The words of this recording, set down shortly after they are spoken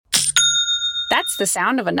That's the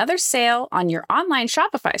sound of another sale on your online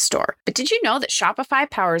Shopify store. But did you know that Shopify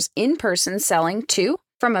powers in-person selling too?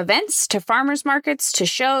 From events to farmers markets to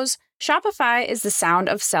shows, Shopify is the sound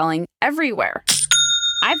of selling everywhere.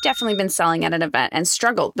 I've definitely been selling at an event and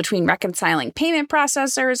struggled between reconciling payment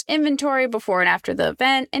processors, inventory before and after the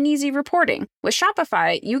event, and easy reporting. With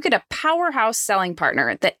Shopify, you get a powerhouse selling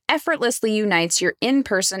partner that effortlessly unites your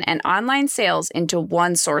in-person and online sales into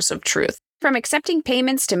one source of truth. From accepting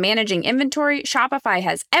payments to managing inventory, Shopify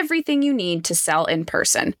has everything you need to sell in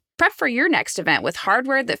person. Prep for your next event with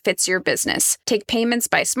hardware that fits your business. Take payments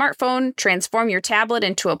by smartphone, transform your tablet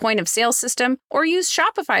into a point-of-sale system, or use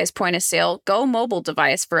Shopify's point-of-sale Go mobile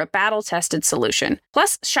device for a battle-tested solution.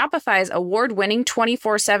 Plus, Shopify's award-winning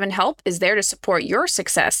 24/7 help is there to support your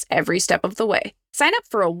success every step of the way. Sign up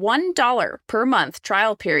for a $1 per month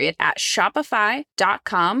trial period at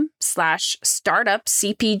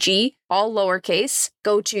shopify.com/startupcpg, all lowercase.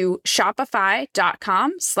 Go to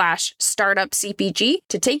shopify.com/startupcpg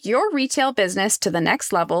to take your retail business to the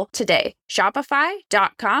next level today.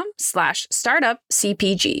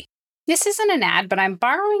 Shopify.com/startupcpg. This isn't an ad, but I'm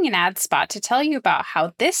borrowing an ad spot to tell you about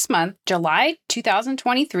how this month, July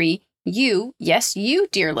 2023, you, yes, you,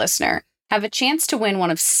 dear listener, have a chance to win one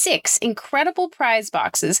of 6 incredible prize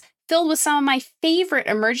boxes filled with some of my favorite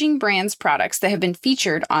emerging brands products that have been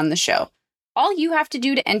featured on the show. All you have to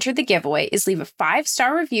do to enter the giveaway is leave a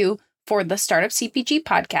 5-star review for the Startup CPG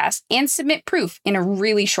podcast and submit proof in a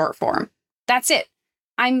really short form. That's it.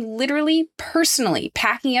 I'm literally personally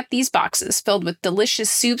packing up these boxes filled with delicious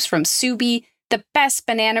soups from Subi, the best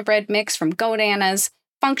banana bread mix from Godana's,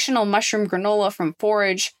 functional mushroom granola from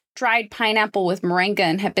Forage, dried pineapple with moringa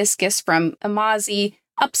and hibiscus from Amazi,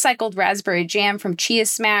 upcycled raspberry jam from Chia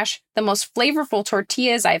Smash, the most flavorful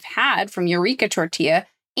tortillas I've had from Eureka Tortilla,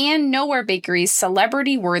 and Nowhere Bakery's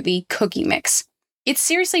celebrity-worthy cookie mix. It's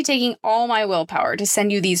seriously taking all my willpower to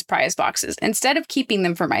send you these prize boxes instead of keeping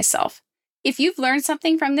them for myself. If you've learned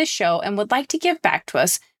something from this show and would like to give back to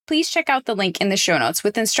us, please check out the link in the show notes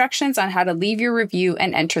with instructions on how to leave your review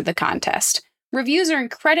and enter the contest. Reviews are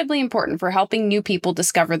incredibly important for helping new people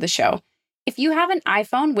discover the show. If you have an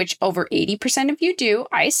iPhone, which over 80% of you do,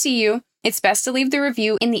 I see you, it's best to leave the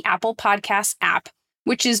review in the Apple Podcasts app,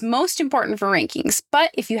 which is most important for rankings.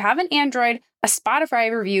 But if you have an Android, a Spotify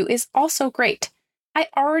review is also great. I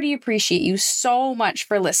already appreciate you so much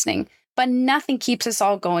for listening, but nothing keeps us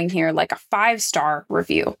all going here like a 5-star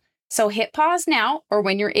review. So hit pause now, or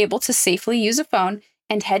when you're able to safely use a phone,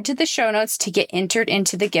 and head to the show notes to get entered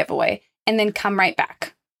into the giveaway. And then come right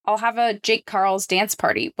back. I'll have a Jake Carl's dance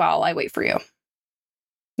party while I wait for you.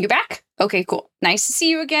 You back? Okay, cool. Nice to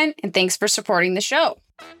see you again, and thanks for supporting the show.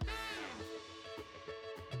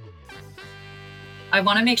 I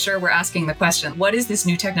want to make sure we're asking the question, what is this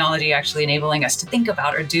new technology actually enabling us to think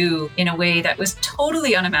about or do in a way that was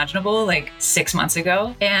totally unimaginable like 6 months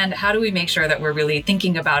ago? And how do we make sure that we're really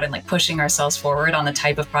thinking about and like pushing ourselves forward on the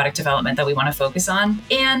type of product development that we want to focus on?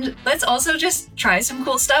 And let's also just try some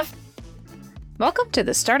cool stuff. Welcome to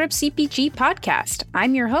the Startup CPG podcast.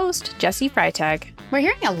 I'm your host, Jessie Freitag. We're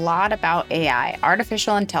hearing a lot about AI,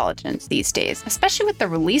 artificial intelligence, these days, especially with the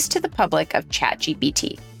release to the public of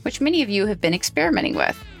ChatGPT, which many of you have been experimenting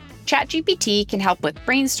with. ChatGPT can help with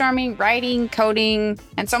brainstorming, writing, coding,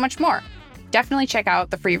 and so much more. Definitely check out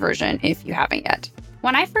the free version if you haven't yet.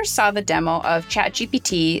 When I first saw the demo of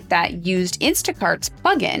ChatGPT that used Instacart's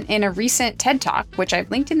plugin in a recent TED Talk, which I've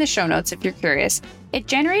linked in the show notes if you're curious, it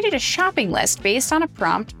generated a shopping list based on a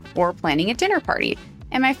prompt for planning a dinner party.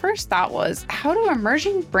 And my first thought was, how do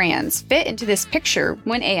emerging brands fit into this picture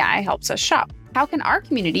when AI helps us shop? How can our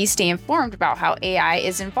community stay informed about how AI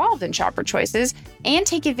is involved in shopper choices and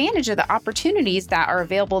take advantage of the opportunities that are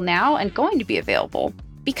available now and going to be available?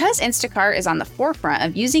 Because Instacart is on the forefront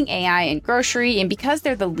of using AI in grocery, and because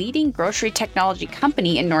they're the leading grocery technology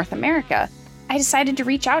company in North America, I decided to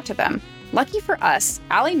reach out to them. Lucky for us,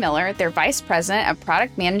 Allie Miller, their Vice President of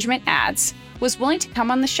Product Management Ads, was willing to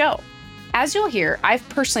come on the show. As you'll hear, I've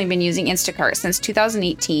personally been using Instacart since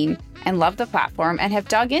 2018 and love the platform and have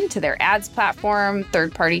dug into their ads platform,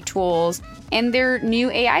 third-party tools, and their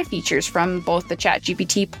new AI features from both the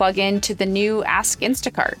ChatGPT plugin to the new Ask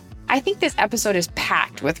Instacart. I think this episode is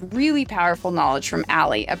packed with really powerful knowledge from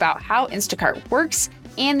Allie about how Instacart works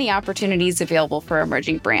and the opportunities available for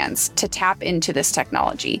emerging brands to tap into this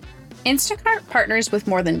technology. Instacart partners with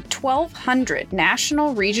more than 1,200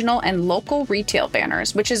 national, regional, and local retail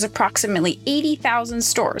banners, which is approximately 80,000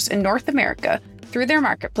 stores in North America, through their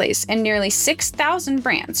marketplace, and nearly 6,000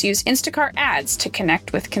 brands use Instacart ads to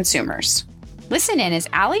connect with consumers. Listen in as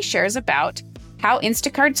Allie shares about how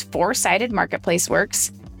Instacart's 4-sided marketplace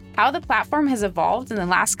works, how the platform has evolved in the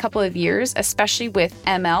last couple of years, especially with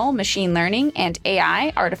ML, machine learning, and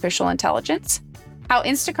AI, artificial intelligence, how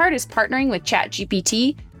Instacart is partnering with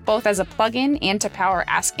ChatGPT, both as a plugin and to power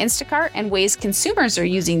Ask Instacart, and ways consumers are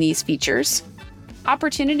using these features,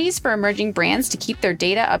 opportunities for emerging brands to keep their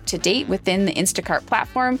data up to date within the Instacart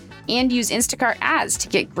platform, and use Instacart ads to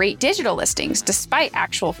get great digital listings despite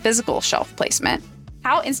actual physical shelf placement,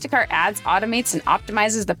 how Instacart ads automates and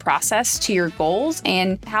optimizes the process to your goals,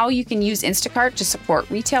 and how you can use Instacart to support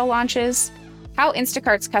retail launches, how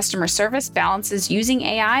Instacart's customer service balances using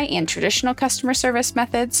AI and traditional customer service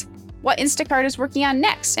methods, what Instacart is working on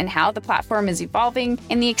next and how the platform is evolving,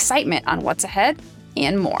 and the excitement on what's ahead,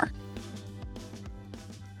 and more.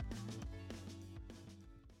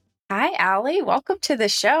 Hi, Allie. Welcome to the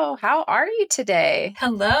show. How are you today?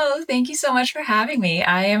 Hello. Thank you so much for having me.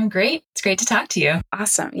 I am great. It's great to talk to you.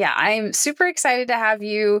 Awesome. Yeah, I'm super excited to have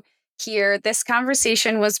you here. This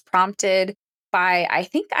conversation was prompted by,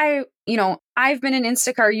 I've been an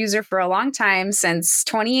Instacart user for a long time, since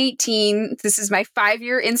 2018. This is my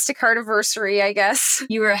 5-year Instacart anniversary, I guess.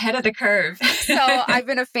 You were ahead of the curve. So I've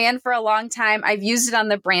been a fan for a long time. I've used it on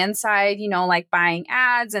the brand side, like buying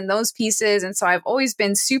ads and those pieces. And so I've always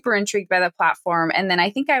been super intrigued by the platform. And then I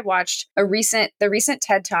think I watched the recent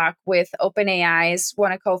TED Talk with OpenAI's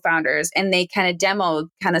one of co-founders, and they kind of demoed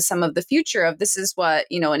some of the future of this is what,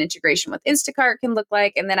 an integration with Instacart can look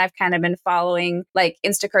like. And then I've kind of been following like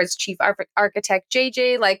Instacart's chief architect,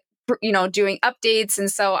 JJ, doing updates. And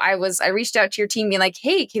so I reached out to your team being like,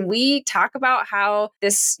 hey, can we talk about how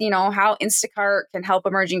this, how Instacart can help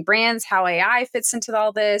emerging brands, how AI fits into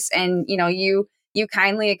all this? And, you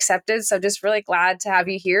kindly accepted. So just really glad to have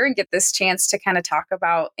you here and get this chance to kind of talk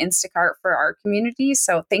about Instacart for our community.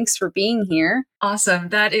 So thanks for being here. Awesome.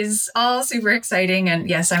 That is all super exciting. And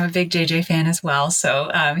yes, I'm a big JJ fan as well.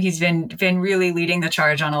 So he's been really leading the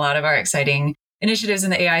charge on a lot of our exciting initiatives in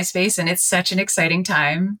the AI space. And it's such an exciting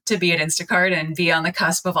time to be at Instacart and be on the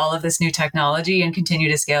cusp of all of this new technology and continue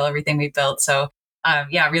to scale everything we've built. So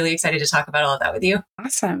really excited to talk about all of that with you.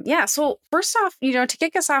 Awesome. Yeah. So first off, to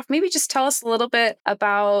kick us off, maybe just tell us a little bit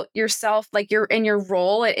about yourself, like your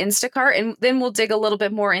role at Instacart, and then we'll dig a little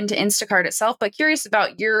bit more into Instacart itself, but curious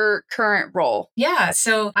about your current role. Yeah.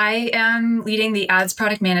 So I am leading the ads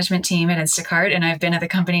product management team at Instacart, and I've been at the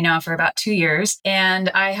company now for about 2 years. And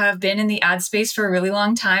I have been in the ad space for a really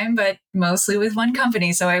long time, but mostly with one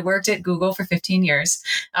company. So I worked at Google for 15 years.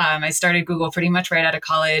 I started Google pretty much right out of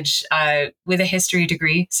college with a history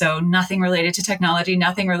degree. So nothing related to technology,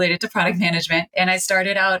 nothing related to product management. And I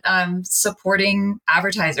started out supporting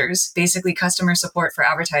advertisers, basically customer support for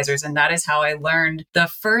advertisers. And that is how I learned the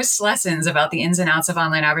first lessons about the ins and outs of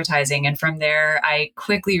online advertising. And from there, I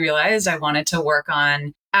quickly realized I wanted to work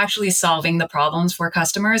on actually solving the problems for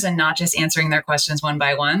customers and not just answering their questions one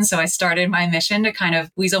by one. So I started my mission to kind of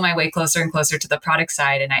weasel my way closer and closer to the product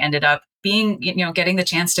side. And I ended up getting the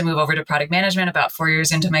chance to move over to product management about 4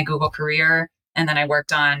 years into my Google career. And then I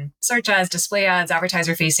worked on search ads, display ads,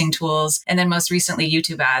 advertiser facing tools, and then most recently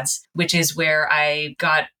YouTube ads, which is where I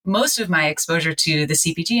got most of my exposure to the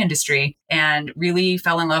CPG industry and really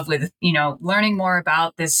fell in love with, learning more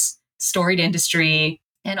about this storied industry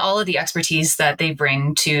and all of the expertise that they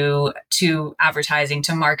bring to advertising,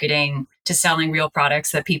 to marketing, to selling real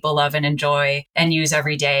products that people love and enjoy and use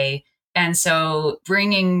every day. And so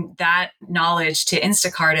bringing that knowledge to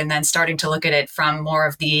Instacart and then starting to look at it from more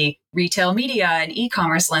of the retail media and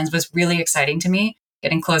e-commerce lens was really exciting to me,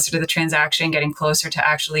 getting closer to the transaction, getting closer to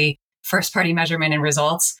actually first-party measurement and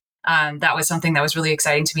results. That was something that was really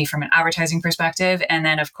exciting to me from an advertising perspective. And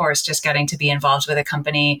then, of course, just getting to be involved with a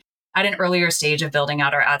company at an earlier stage of building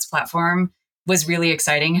out our ads platform was really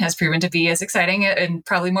exciting, has proven to be as exciting and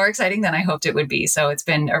probably more exciting than I hoped it would be. So it's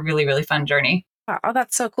been a really, really fun journey. Oh,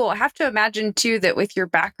 that's so cool. I have to imagine, too, that with your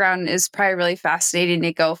background is probably really fascinating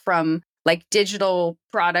to go from like digital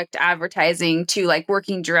product advertising to like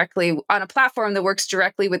working directly on a platform that works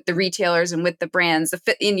directly with the retailers and with the brands.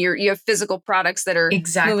 You have physical products that are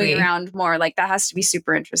moving around more. Like that has to be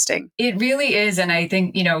super interesting. It really is. And I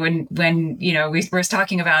think, when we were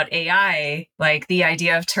talking about AI, like the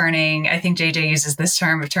idea of I think JJ uses this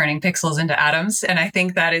term of turning pixels into atoms. And I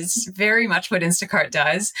think that is very much what Instacart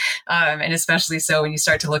does. And especially so when you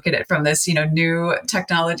start to look at it from this, new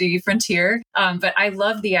technology frontier. But I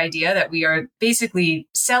love the idea that we are basically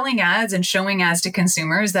selling ads and showing ads to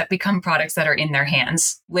consumers that become products that are in their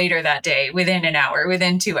hands later that day, within an hour,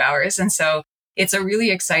 within 2 hours. And so it's a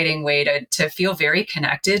really exciting way to feel very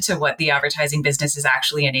connected to what the advertising business is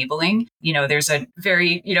actually enabling. There's a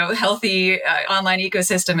very, healthy online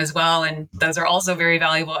ecosystem as well. And those are also very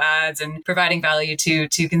valuable ads and providing value to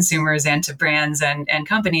consumers and to brands and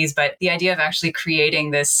companies. But the idea of actually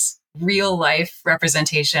creating this real life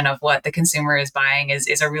representation of what the consumer is buying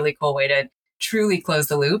is a really cool way to truly close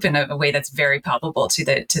the loop in a way that's very palpable to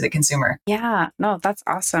the consumer. Yeah, no, that's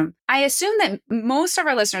awesome. I assume that most of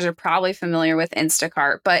our listeners are probably familiar with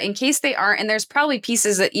Instacart, but in case they aren't, and there's probably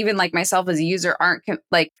pieces that even like myself as a user aren't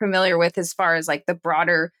familiar with as far as like the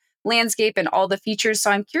broader landscape and all the features.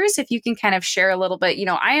 So I'm curious if you can kind of share a little bit.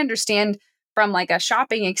 I understand from like a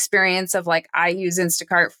shopping experience of like I use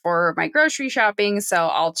Instacart for my grocery shopping. So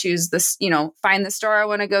I'll choose this, find the store I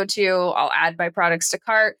want to go to. I'll add my products to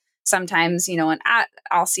cart. Sometimes,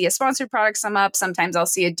 I'll see a sponsored product come up. Sometimes I'll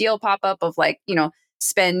see a deal pop up of like,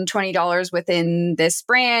 spend $20 within this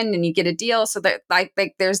brand and you get a deal. So that like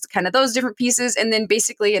there's kind of those different pieces. And then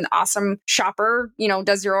basically an awesome shopper,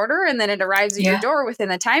 does your order and then it arrives at your door within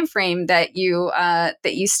the time frame that you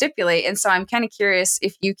stipulate. And so I'm kind of curious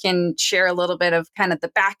if you can share a little bit of kind of the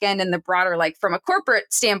back end and the broader, like from a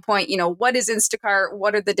corporate standpoint, what is Instacart?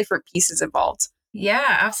 What are the different pieces involved?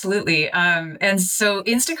 Yeah, absolutely. And so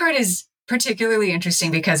Instacart is particularly interesting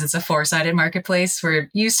because it's a four-sided marketplace. We're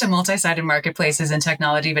used to multi-sided marketplaces in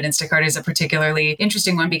technology, but Instacart is a particularly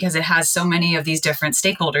interesting one because it has so many of these different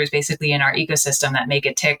stakeholders basically in our ecosystem that make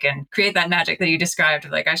it tick and create that magic that you described.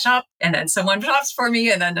 Like I shop and then someone shops for me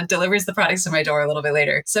and then delivers the products to my door a little bit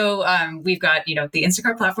later. So we've got, the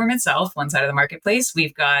Instacart platform itself, one side of the marketplace.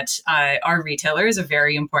 We've got our retailers, a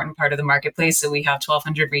very important part of the marketplace. So we have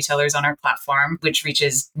 1,200 retailers on our platform, which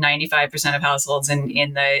reaches 95% of households in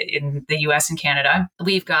the US and Canada.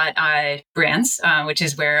 We've got brands, which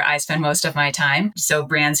is where I spend most of my time. So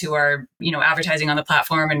brands who are, advertising on the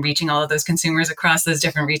platform and reaching all of those consumers across those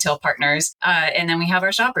different retail partners. And then we have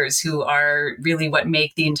our shoppers who are really what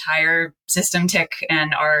make the entire system tick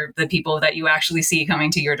and are the people that you actually see coming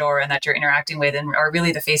to your door and that you're interacting with and are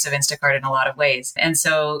really the face of Instacart in a lot of ways. And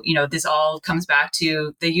so, this all comes back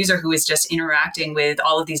to the user who is just interacting with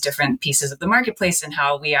all of these different pieces of the marketplace and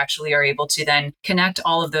how we actually are able to then connect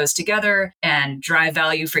all of those together and drive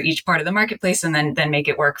value for each part of the marketplace and then make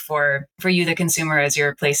it work for you, the consumer, as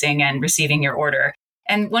you're placing and receiving your order.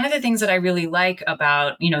 And one of the things that I really like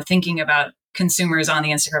about, thinking about consumers on the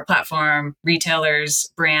Instacart platform,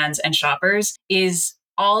 retailers, brands, and shoppers is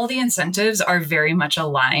all the incentives are very much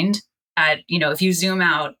aligned at, if you zoom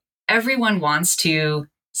out, everyone wants to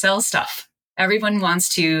sell stuff. Everyone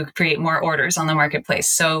wants to create more orders on the marketplace.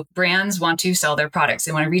 So brands want to sell their products.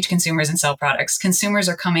 They want to reach consumers and sell products. Consumers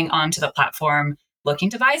are coming onto the platform looking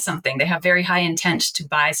to buy something. They have very high intent to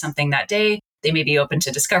buy something that day. They may be open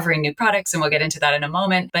to discovering new products, and we'll get into that in a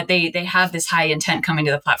moment. But they have this high intent coming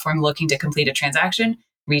to the platform looking to complete a transaction.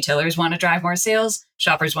 Retailers want to drive more sales.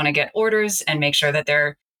 Shoppers want to get orders and make sure that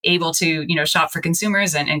they're able to, shop for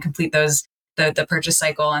consumers and complete the purchase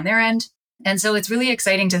cycle on their end. And so it's really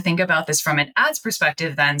exciting to think about this from an ads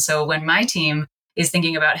perspective then. So when my team is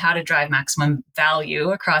thinking about how to drive maximum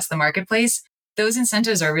value across the marketplace, those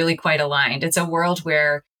incentives are really quite aligned. It's a world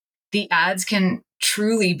where the ads can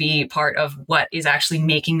truly be part of what is actually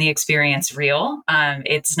making the experience real.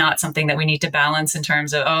 It's not something that we need to balance in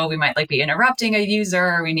terms of, we might be interrupting a user,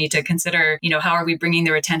 or we need to consider, how are we bringing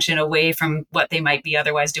their attention away from what they might be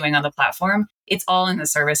otherwise doing on the platform. It's all in the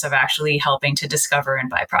service of actually helping to discover and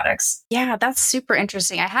buy products. Yeah, that's super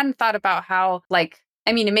interesting. I hadn't thought about how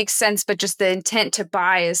it makes sense, but just the intent to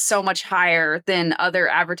buy is so much higher than other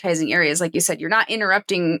advertising areas. Like you said, you're not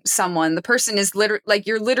interrupting someone. The person is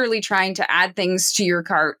you're literally trying to add things to your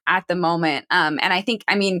cart at the moment. And I think,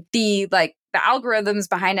 the algorithms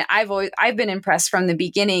behind it, I've been impressed from the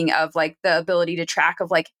beginning of the ability to track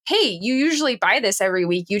of hey, you usually buy this every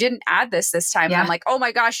week. You didn't add this time. Yeah. And I'm like, oh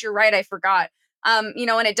my gosh, you're right. I forgot. And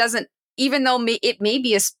it doesn't, even though it may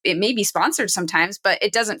be sponsored sometimes, but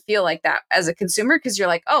it doesn't feel like that as a consumer because you're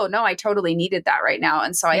like, oh no, I totally needed that right now.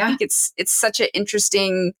 And so I think it's such an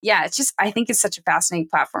interesting, I think it's such a fascinating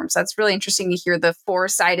platform. So that's really interesting to hear the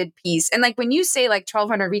four-sided piece. And when you say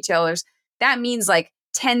 1,200 retailers, that means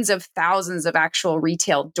tens of thousands of actual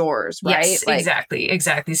retail doors, right? Yes,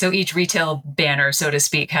 exactly. So each retail banner, so to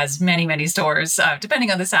speak, has many, many stores.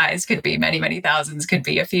 Depending on the size, could be many, many thousands, could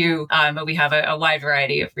be a few. But we have a wide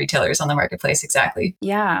variety of retailers on the marketplace. Exactly.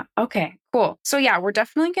 Yeah. Okay. Cool. So we're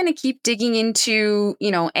definitely going to keep digging into,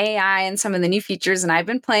 AI and some of the new features. And I've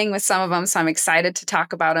been playing with some of them, so I'm excited to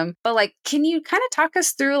talk about them. But can you kind of talk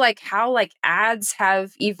us through how ads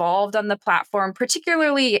have evolved on the platform,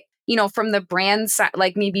 particularly from the brand side,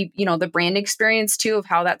 like maybe, the brand experience too, of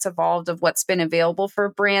how that's evolved, of what's been available for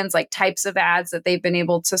brands, like types of ads that they've been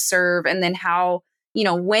able to serve, and then how,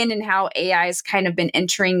 when and how AI has kind of been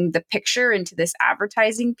entering the picture into this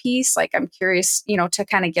advertising piece. Like, I'm curious, to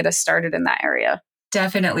kind of get us started in that area.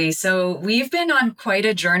 Definitely. So we've been on quite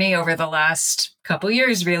a journey over the last couple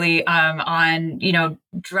years, really, on,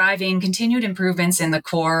 driving continued improvements in the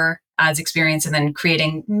core ads experience and then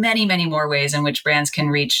creating many, many more ways in which brands can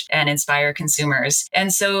reach and inspire consumers.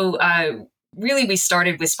 And so, really, we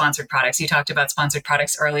started with sponsored products. You talked about sponsored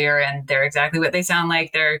products earlier, and they're exactly what they sound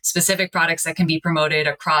like. They're specific products that can be promoted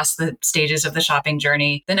across the stages of the shopping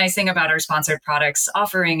journey. The nice thing about our sponsored products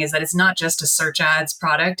offering is that it's not just a search ads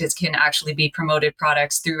product. It can actually be promoted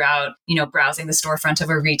products throughout, browsing the storefront of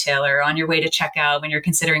a retailer, on your way to checkout, when you're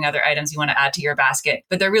considering other items you want to add to your basket.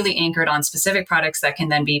 But they're really anchored on specific products that can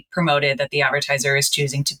then be promoted that the advertiser is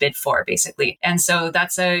choosing to bid for, basically. And so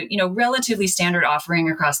that's a, relatively standard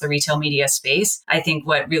offering across the retail media space. I think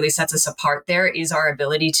what really sets us apart there is our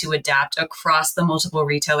ability to adapt across the multiple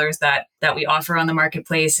retailers that we offer on the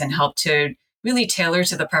marketplace and help to really tailor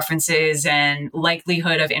to the preferences and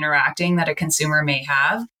likelihood of interacting that a consumer may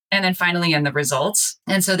have. And then finally, in the results.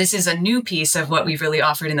 And so this is a new piece of what we've really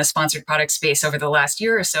offered in the sponsored product space over the last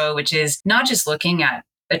year or so, which is not just looking at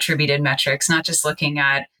attributed metrics, not just looking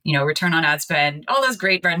at, return on ad spend, all those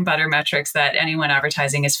great bread and butter metrics that anyone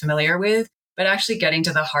advertising is familiar with, but actually getting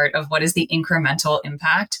to the heart of what is the incremental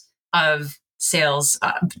impact of sales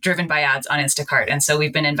driven by ads on Instacart. And so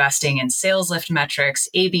we've been investing in sales lift metrics,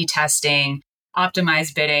 A/B testing,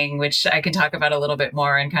 optimized bidding, which I can talk about a little bit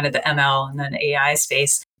more in kind of the ML and then AI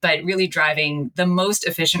space, but really driving the most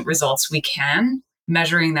efficient results we can,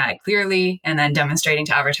 measuring that clearly, and then demonstrating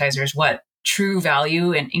to advertisers what true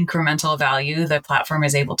value and incremental value the platform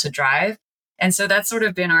is able to drive. And so that's sort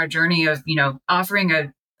of been our journey of, offering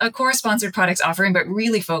a core sponsored products offering, but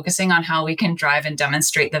really focusing on how we can drive and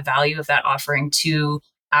demonstrate the value of that offering to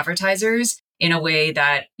advertisers in a way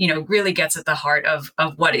that, really gets at the heart of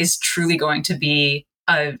what is truly going to be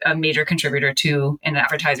a major contributor to an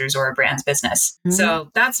advertiser's or a brand's business. Mm-hmm. So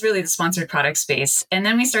that's really the sponsored product space. And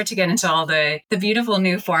then we start to get into all the beautiful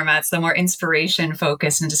new formats, the more inspiration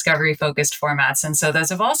focused and discovery focused formats. And so those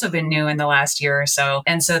have also been new in the last year or so.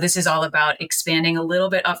 And so this is all about expanding a little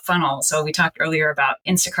bit up funnel. So we talked earlier about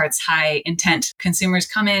Instacart's high intent. Consumers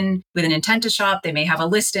come in with an intent to shop. They may have a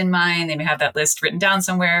list in mind. They may have that list written down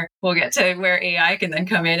somewhere. We'll get to where AI can then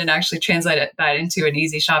come in and actually translate that into an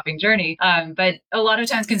easy shopping journey. But a lot of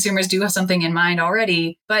times consumers do have something in mind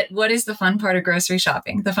already, but what is the fun part of grocery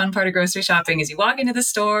shopping? The fun part of grocery shopping is you walk into the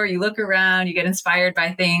store, you look around, you get inspired by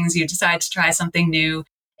things, you decide to try something new.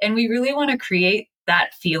 And we really want to create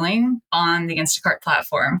that feeling on the Instacart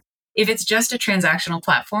platform. If it's just a transactional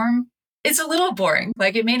platform, it's a little boring.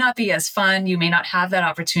 Like, it may not be as fun. You may not have that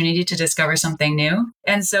opportunity to discover something new.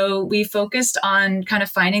 And so we focused on kind of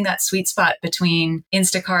finding that sweet spot between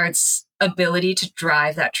Instacart's ability to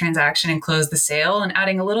drive that transaction and close the sale, and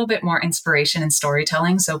adding a little bit more inspiration and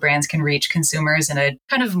storytelling so brands can reach consumers in a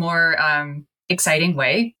kind of more exciting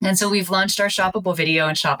way. And so we've launched our shoppable video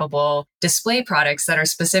and shoppable display products that are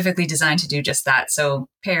specifically designed to do just that. So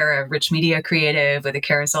pair a rich media creative with a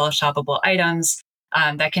carousel of shoppable items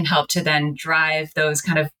that can help to then drive those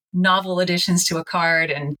kind of novel additions to a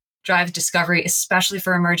cart and drive discovery, especially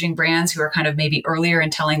for emerging brands who are kind of maybe earlier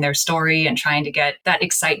in telling their story and trying to get that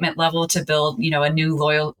excitement level to build, a new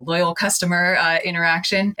loyal customer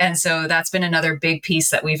interaction. And so that's been another big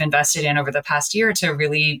piece that we've invested in over the past year to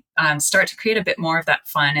really start to create a bit more of that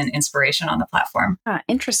fun and inspiration on the platform.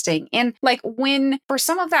 Interesting. And like, when for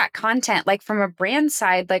some of that content, like from a brand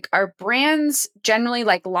side, like, are brands generally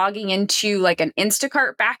like logging into like an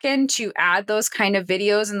Instacart backend to add those kind of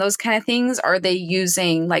videos and those kind of things? Are they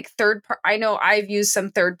using like I know I've used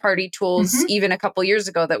some third-party tools even a couple years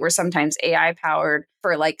ago that were sometimes AI powered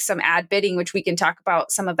for like some ad bidding, which we can talk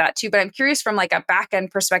about some of that too. But I'm curious, from like a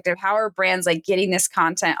back-end perspective, how are brands like getting this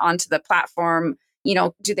content onto the platform?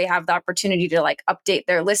 Do they have the opportunity to like update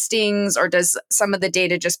their listings, or does some of the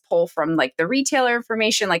data just pull from like the retailer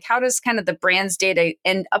information? Like, how does kind of the brand's data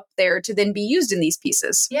end up there to then be used in these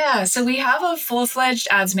pieces? Yeah, so we have a full-fledged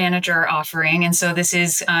ads manager offering. And so this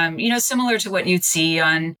is, similar to what you'd see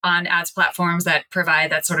on ads platforms that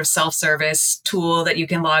provide that sort of self-service tool that you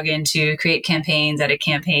can log into, create campaigns,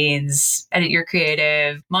 edit your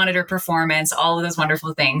creative, monitor performance, all of those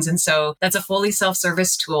wonderful things. And so that's a fully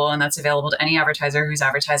self-service tool, and that's available to any advertiser advertiser who's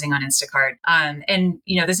advertising on Instacart.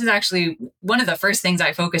 This is actually one of the first things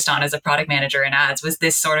I focused on as a product manager in ads was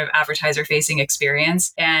this sort of advertiser facing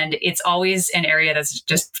experience. And it's always an area that's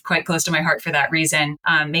just quite close to my heart for that reason,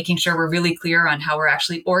 making sure we're really clear on how we're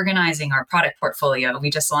actually organizing our product portfolio. We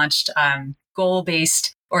just launched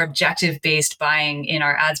goal-based or objective-based buying in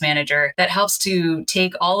our ads manager that helps to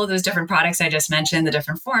take all of those different products I just mentioned, the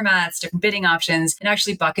different formats, different bidding options, and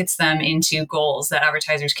actually buckets them into goals that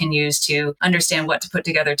advertisers can use to understand what to put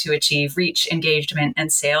together to achieve reach, engagement,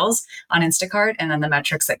 and sales on Instacart, and then the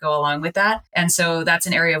metrics that go along with that. And so that's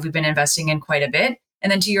an area we've been investing in quite a bit.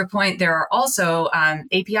 And then to your point, there are also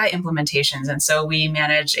API implementations. And so we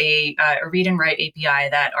manage a read and write API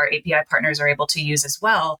that our API partners are able to use as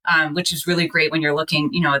well, which is really great when you're looking,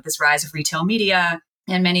 at this rise of retail media.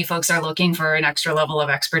 And many folks are looking for an extra level of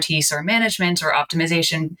expertise or management or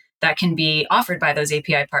optimization that can be offered by those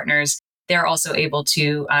API partners. They're also able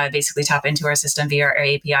to basically tap into our system via our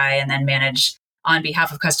API and then manage on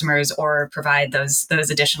behalf of customers or provide those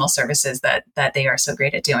additional services that they are so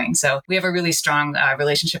great at doing. So we have a really strong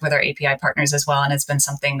relationship with our API partners as well. And it's been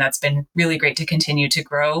something that's been really great to continue to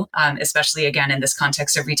grow, especially again, in this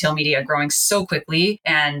context of retail media growing so quickly.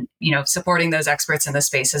 And, supporting those experts in the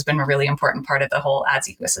space has been a really important part of the whole ads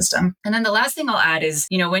ecosystem. And then the last thing I'll add is,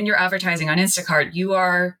 when you're advertising on Instacart, you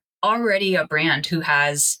are already a brand who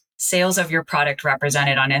has sales of your product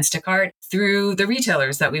represented on Instacart through the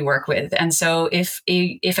retailers that we work with. And so if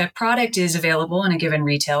a product is available in a given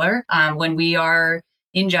retailer, when we are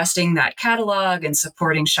ingesting that catalog and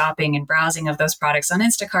supporting shopping and browsing of those products on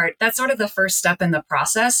Instacart, that's sort of the first step in the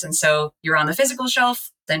process. And so you're on the physical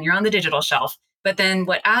shelf, then you're on the digital shelf. But then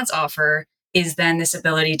what ads offer is then this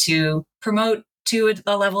ability to promote to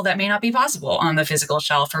a level that may not be possible on the physical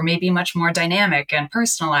shelf, or maybe much more dynamic and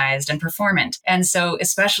personalized and performant. And so,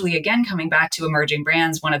 especially again, coming back to emerging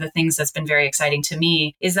brands, one of the things that's been very exciting to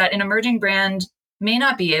me is that an emerging brand may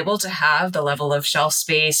not be able to have the level of shelf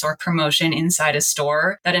space or promotion inside a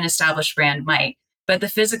store that an established brand might. But the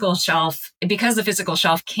physical shelf, because the physical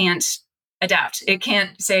shelf can't adapt. It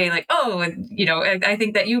can't say like, I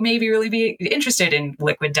think that you maybe really be interested in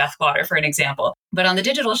liquid death water, for an example. But on the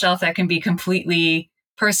digital shelf, that can be completely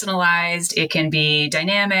personalized. It can be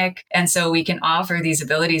dynamic. And so we can offer these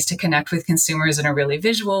abilities to connect with consumers in a really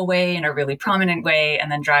visual way, in a really prominent way,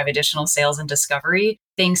 and then drive additional sales and discovery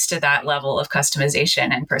thanks to that level of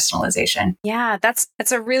customization and personalization. Yeah, that's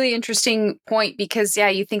a really interesting point because,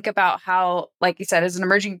 you think about how, like you said, as an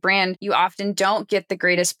emerging brand, you often don't get the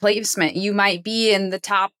greatest placement. You might be in the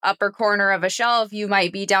top upper corner of a shelf. You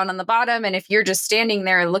might be down on the bottom. And if you're just standing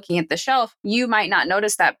there looking at the shelf, you might not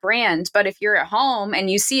notice that brand. But if you're at home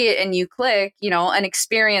and you see it and you click, an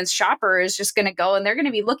experienced shopper is just going to go and they're going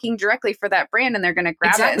to be looking directly for that brand and they're going to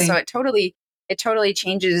grab it. So it totally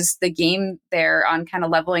changes the game there on kind of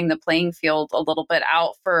leveling the playing field a little bit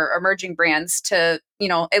out for emerging brands to,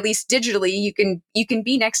 at least digitally, you can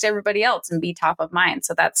be next to everybody else and be top of mind.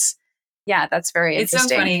 So that's very interesting. It's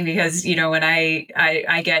so funny because, when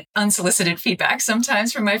I get unsolicited feedback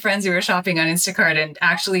sometimes from my friends who are shopping on Instacart and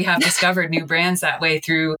actually have discovered new brands that way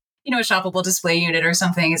through a shoppable display unit or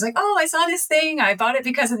something. It's like, oh, I saw this thing. I bought it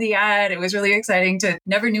because of the ad. It was really exciting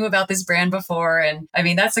never knew about this brand before. And I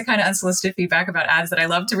mean, that's the kind of unsolicited feedback about ads that I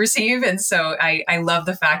love to receive. And so I love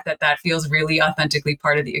the fact that feels really authentically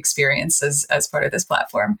part of the experience as part of this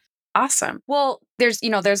platform. Awesome. Well, there's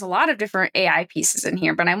a lot of different AI pieces in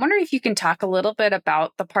here, but I wonder if you can talk a little bit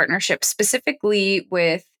about the partnership specifically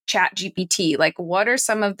with ChatGPT. Like, what are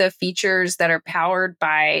some of the features that are powered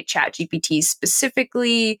by ChatGPT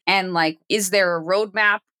specifically? And is there a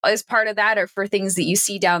roadmap as part of that or for things that you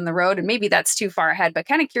see down the road? And maybe that's too far ahead, but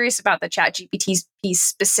kind of curious about the ChatGPT piece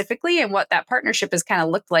specifically and what that partnership has kind of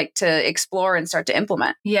looked like to explore and start to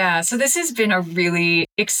implement. Yeah. So this has been a really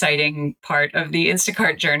exciting part of the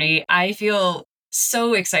Instacart journey. I feel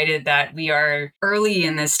so excited that we are early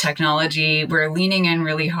in this technology. We're leaning in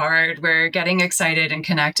really hard. We're getting excited and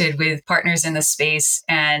connected with partners in the space.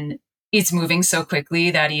 And it's moving so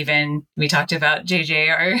quickly that even we talked about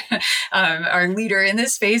JJ, our leader in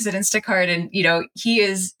this space at Instacart. And, he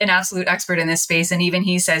is an absolute expert in this space. And even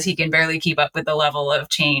he says he can barely keep up with the level of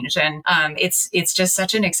change. And it's just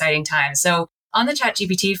such an exciting time. So on the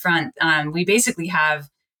ChatGPT front, we basically have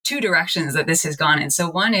two directions that this has gone in. So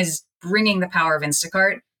one is bringing the power of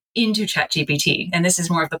Instacart into ChatGPT. And this is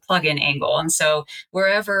more of the plugin angle. And so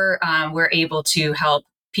wherever we're able to help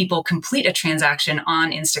people complete a transaction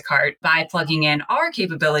on Instacart by plugging in our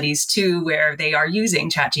capabilities to where they are using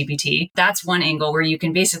ChatGPT. That's one angle where you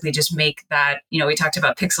can basically just make that, we talked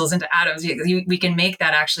about pixels into atoms. We can make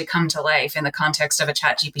that actually come to life in the context of a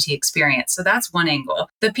ChatGPT experience. So that's one angle.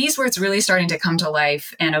 The piece where it's really starting to come to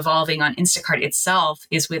life and evolving on Instacart itself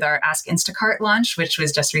is with our Ask Instacart launch, which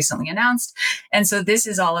was just recently announced. And so this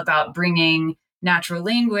is all about bringing natural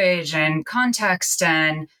language and context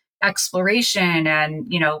and exploration and,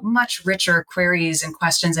 much richer queries and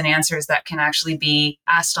questions and answers that can actually be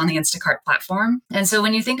asked on the Instacart platform. And so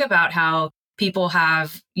when you think about how people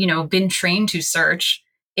have, been trained to search,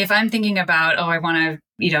 if I'm thinking about, I want to,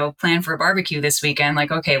 plan for a barbecue this weekend,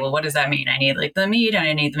 like, okay, well, what does that mean? I need like the meat and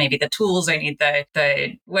I need maybe the tools. I need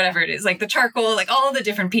the whatever it is, like the charcoal, like all the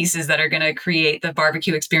different pieces that are going to create the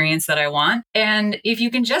barbecue experience that I want. And if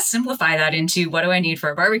you can just simplify that into what do I need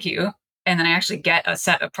for a barbecue? And then I actually get a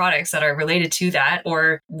set of products that are related to that,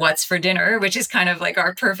 or what's for dinner, which is kind of like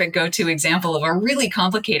our perfect go-to example of a really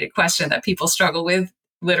complicated question that people struggle with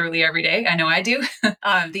literally every day. I know I do.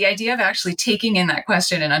 The idea of actually taking in that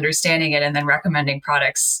question and understanding it and then recommending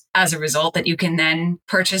products as a result that you can then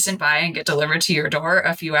purchase and buy and get delivered to your door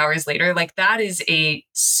a few hours later, like that is a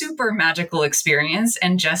super magical experience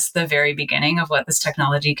and just the very beginning of what this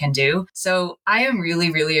technology can do. So I am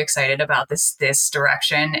really, really excited about this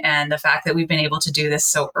direction and the fact that we've been able to do this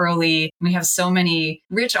so early. We have so many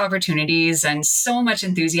rich opportunities and so much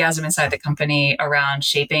enthusiasm inside the company around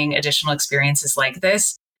shaping additional experiences like this.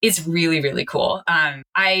 It's really, really cool.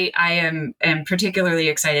 I am particularly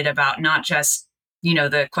excited about not just,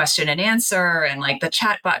 the question and answer and like the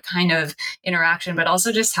chatbot kind of interaction, but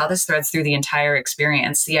also just how this threads through the entire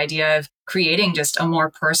experience. The idea of creating just a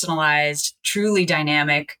more personalized, truly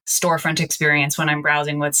dynamic storefront experience when I'm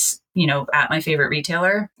browsing what's, at my favorite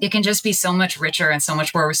retailer. It can just be so much richer and so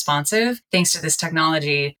much more responsive thanks to this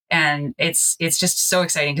technology. And it's just so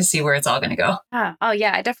exciting to see where it's all going to go. Oh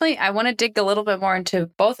yeah, I want to dig a little bit more into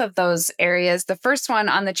both of those areas. The first one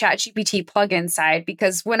on the ChatGPT plugin side,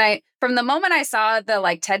 because from the moment I saw the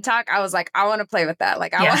like TED Talk, I was like, I want to play with that.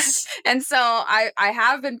 Like yes. And so I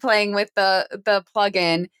have been playing with the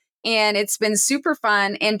plugin, and it's been super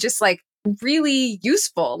fun and just like really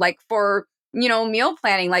useful, like for meal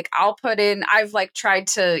planning. Like I've like tried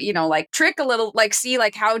to, like trick a little, like see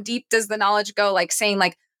like how deep does the knowledge go, like saying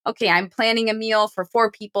like, okay, I'm planning a meal for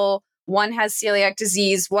 4 people. One has celiac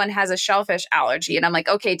disease, one has a shellfish allergy. And I'm like,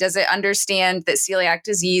 okay, does it understand that celiac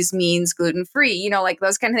disease means gluten-free? Like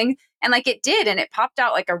those kind of things. And like it did. And it popped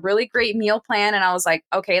out like a really great meal plan. And I was like,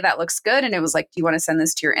 okay, that looks good. And it was like, do you want to send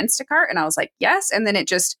this to your Instacart? And I was like, yes. And then it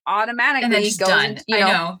just automatically just goes, done. I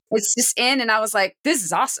know. It's just in. And I was like, this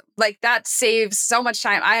is awesome. Like that saves so much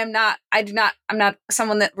time. I'm not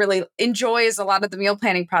someone that really enjoys a lot of the meal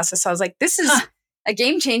planning process. So I was like, this is a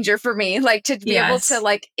game changer for me, like to be able to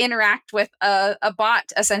like interact with a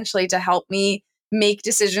bot essentially to help me make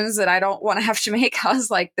decisions that I don't want to have to make. I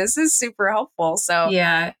was like, this is super helpful. So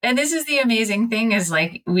yeah. And this is the amazing thing is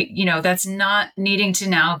like, that's not needing to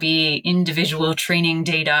now be individual training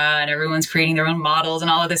data and everyone's creating their own models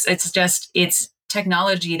and all of this. It's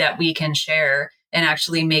technology that we can share and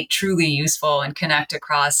actually make truly useful and connect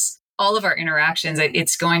across all of our interactions.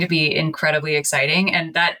 It's going to be incredibly exciting.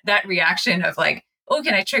 And that reaction of like, oh,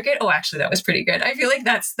 can I trick it? Oh, actually, that was pretty good. I feel like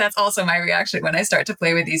that's also my reaction when I start to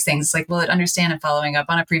play with these things. It's like, will it understand? And following up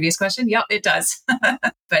on a previous question? Yep, it does.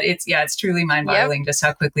 But it's truly mind-boggling just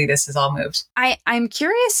how quickly this has all moved. I'm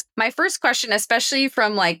curious. My first question, especially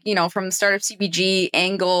from like, from Startup CPG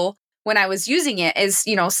angle, when I was using it is,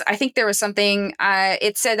 I think there was something,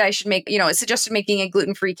 it said I should make, it suggested making a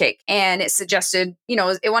gluten-free cake, and it suggested,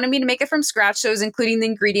 it wanted me to make it from scratch. So it was including the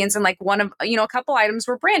ingredients, and like one of, a couple items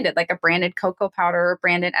were branded, like a branded cocoa powder,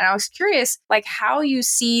 branded. And I was curious, like how you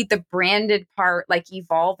see the branded part, like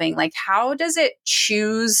evolving, like how does it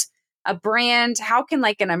choose a brand? How can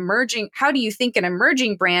like how do you think an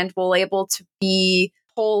emerging brand will able to be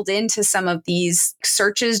pulled into some of these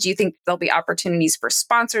searches? Do you think there'll be opportunities for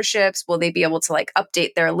sponsorships? Will they be able to like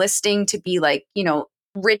update their listing to be like,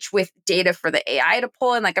 rich with data for the AI to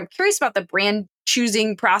pull in? Like, I'm curious about the brand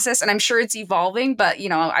choosing process, and I'm sure it's evolving, but,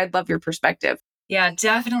 I'd love your perspective. Yeah,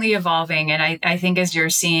 definitely evolving. And I think as you're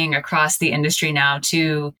seeing across the industry now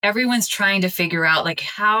too, everyone's trying to figure out like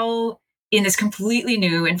how in this completely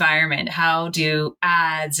new environment, how do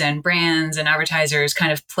ads and brands and advertisers kind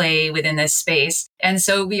of play within this space? And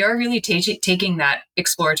so we are really taking that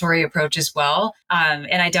exploratory approach as well.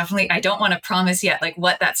 And I don't want to promise yet like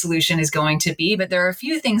what that solution is going to be, but there are a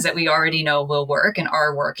few things that we already know will work and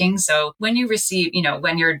are working. So when you receive,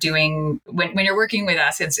 when you're working with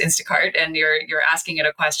us, it's Instacart, and you're asking it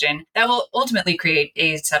a question, that will ultimately create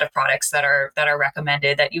a set of products that are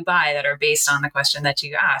recommended that you buy that are based on the question that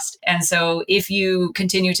you asked. And so if you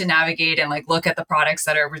continue to navigate and like look at the products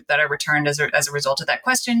that are returned as a result of that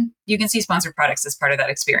question, you can see sponsored products as part of that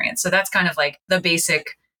experience. So that's kind of like the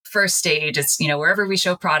basic first stage. It's, wherever we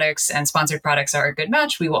show products and sponsored products are a good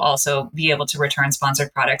match, we will also be able to return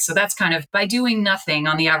sponsored products. So that's kind of by doing nothing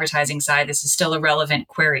on the advertising side, this is still a relevant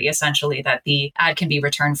query, essentially, that the ad can be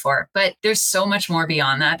returned for. But there's so much more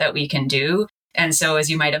beyond that we can do. And so, as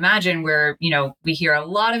you might imagine, we hear a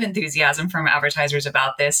lot of enthusiasm from advertisers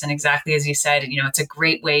about this. And exactly as you said, it's a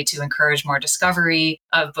great way to encourage more discovery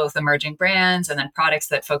of both emerging brands and then products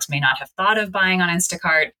that folks may not have thought of buying on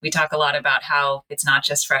Instacart. We talk a lot about how it's not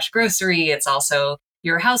just fresh grocery, it's also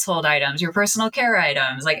your household items, your personal care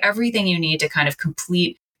items, like everything you need to kind of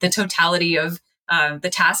complete the totality of the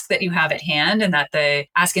task that you have at hand, and that the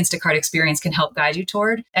Ask Instacart experience can help guide you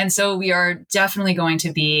toward. And so we are definitely going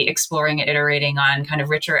to be exploring and iterating on kind of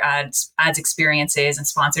richer ads experiences and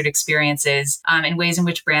sponsored experiences, and ways in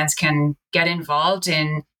which brands can get involved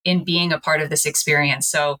in being a part of this experience.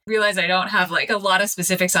 So realize I don't have like a lot of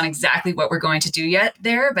specifics on exactly what we're going to do yet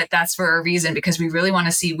there, but that's for a reason, because we really want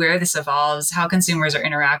to see where this evolves, how consumers are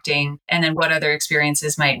interacting, and then what other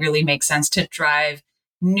experiences might really make sense to drive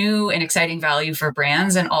new and exciting value for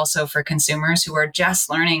brands and also for consumers who are just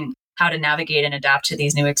learning how to navigate and adapt to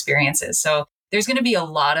these new experiences. So there's going to be a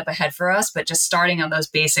lot up ahead for us, but just starting on those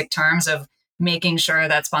basic terms of making sure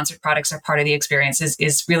that sponsored products are part of the experience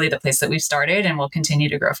is really the place that we've started, and we'll continue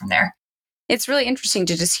to grow from there. It's really interesting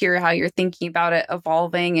to just hear how you're thinking about it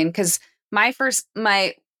evolving. And because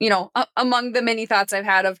among the many thoughts I've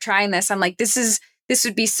had of trying this, I'm like, this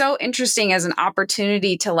would be so interesting as an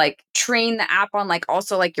opportunity to like train the app on like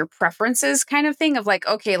also like your preferences kind of thing of like,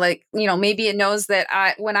 okay, like, maybe it knows that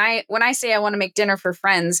when I say I want to make dinner for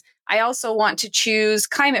friends, I also want to choose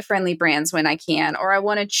climate friendly brands when I can, or I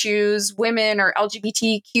want to choose women or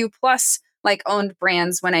LGBTQ plus like owned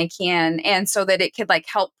brands when I can. And so that it could like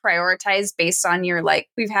help prioritize based on your, like,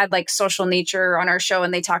 we've had like Social Nature on our show,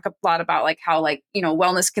 and they talk a lot about like how like,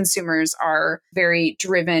 wellness consumers are very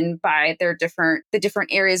driven by the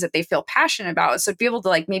different areas that they feel passionate about. So to be able to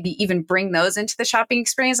like maybe even bring those into the shopping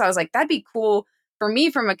experience, I was like, that'd be cool for me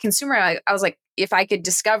from a consumer. I was like, if I could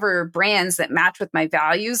discover brands that match with my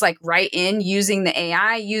values, like right in using the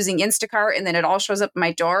AI, using Instacart, and then it all shows up at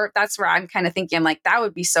my door. That's where I'm kind of thinking like, that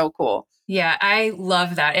would be so cool. Yeah, I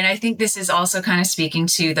love that. And I think this is also kind of speaking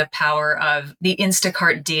to the power of the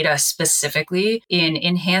Instacart data specifically in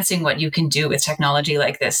enhancing what you can do with technology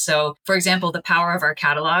like this. So, for example, the power of our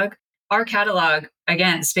catalog. Our catalog,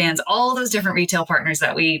 again, spans all those different retail partners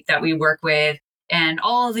that we work with and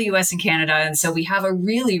all of the US and Canada. And so we have a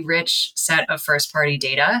really rich set of first-party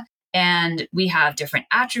data. And we have different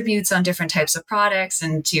attributes on different types of products.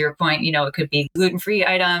 And to your point, it could be gluten-free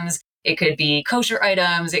items. It could be kosher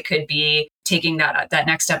items. It could be taking that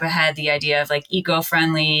next step ahead, the idea of like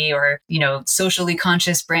eco-friendly or, socially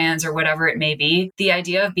conscious brands or whatever it may be. The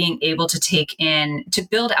idea of being able to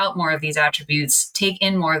build out more of these attributes, take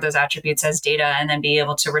in more of those attributes as data, and then be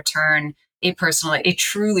able to return a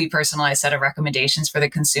truly personalized set of recommendations for the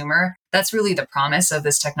consumer. That's really the promise of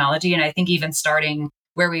this technology. And I think even starting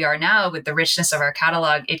where we are now with the richness of our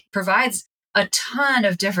catalog, it provides a ton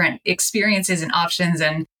of different experiences and options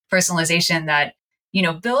and personalization that,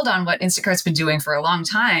 build on what Instacart's been doing for a long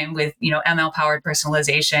time with, ML powered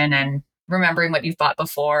personalization and remembering what you've bought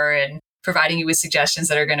before and providing you with suggestions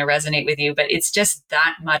that are going to resonate with you. But it's just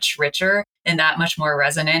that much richer and that much more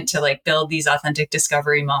resonant to like build these authentic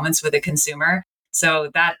discovery moments with a consumer.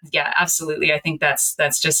 So that, yeah, absolutely. I think that's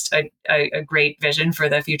just a great vision for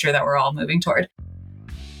the future that we're all moving toward.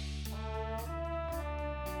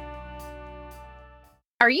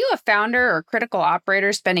 Are you a founder or critical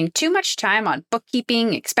operator spending too much time on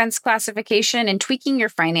bookkeeping, expense classification, and tweaking your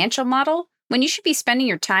financial model when you should be spending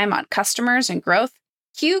your time on customers and growth?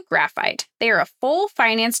 Cue Graphite. They are a full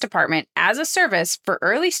finance department as a service for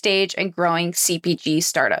early stage and growing CPG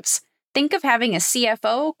startups. Think of having a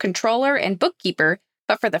CFO, controller, and bookkeeper,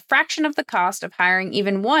 but for the fraction of the cost of hiring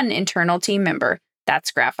even one internal team member.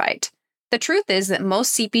 That's Graphite. The truth is that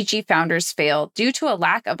most CPG founders fail due to a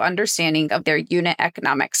lack of understanding of their unit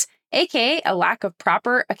economics, aka a lack of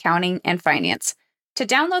proper accounting and finance. To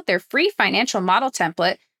download their free financial model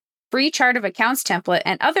template, free chart of accounts template,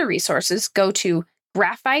 and other resources, go to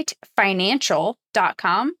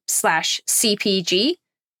graphitefinancial.com/CPG.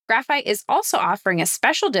 Graphite is also offering a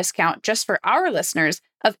special discount just for our listeners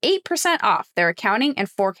of 8% off their accounting and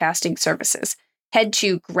forecasting services. Head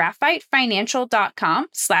to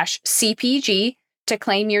graphitefinancial.com/CPG to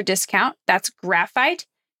claim your discount. That's Graphite,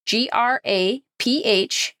 GRAPHITE,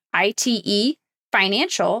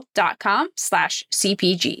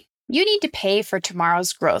 financial.com/CPG. You need to pay for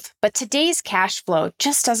tomorrow's growth, but today's cash flow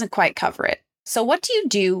just doesn't quite cover it. So what do you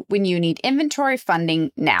do when you need inventory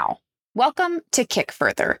funding now? Welcome to Kick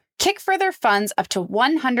Further. Kick Further funds up to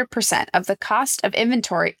 100% of the cost of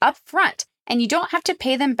inventory up front, and you don't have to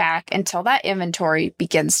pay them back until that inventory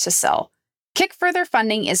begins to sell. Kick Further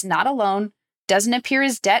funding is not a loan, doesn't appear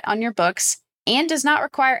as debt on your books, and does not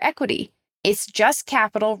require equity. It's just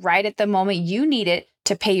capital right at the moment you need it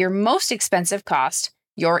to pay your most expensive cost,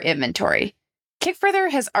 your inventory. Kickfurther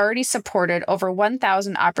has already supported over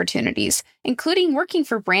 1,000 opportunities, including working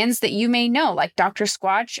for brands that you may know like Dr.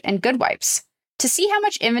 Squatch and Good Wipes. To see how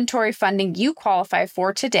much inventory funding you qualify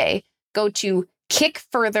for today, go to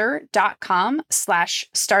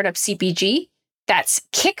kickfurther.com/startupcpg. That's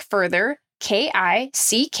kickfurther,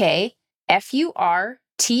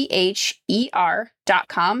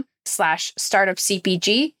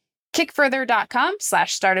 kickfurther.com/startupcpg.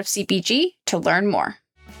 kickfurther.com/startupcpg to learn more.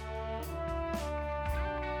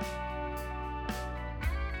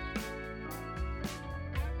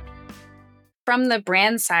 From the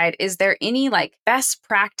brand side, is there any best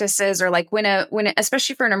practices or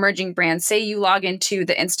especially for an emerging brand, say you log into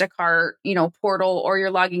the Instacart, portal, or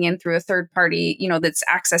you're logging in through a third party, that's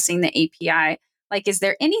accessing the API? Is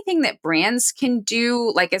there anything that brands can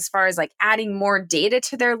do, as far as adding more data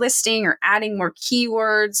to their listing or adding more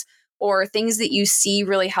keywords or things that you see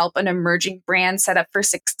really help an emerging brand set up for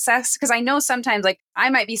success? Because I know sometimes I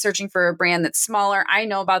might be searching for a brand that's smaller. I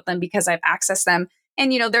know about them because I've accessed them.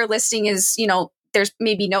 And, their listing is, there's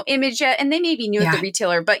maybe no image yet, and they may be new at the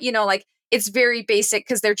retailer, but, it's very basic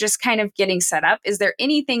because they're just kind of getting set up. Is there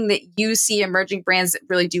anything that you see emerging brands that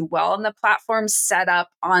really do well on the platform set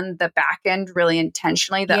up on the back end really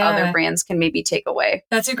intentionally that other brands can maybe take away?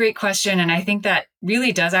 That's a great question. And I think that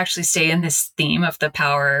really does actually stay in this theme of the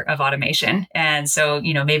power of automation. And so,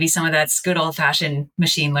 maybe some of that's good old fashioned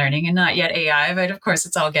machine learning and not yet AI, but of course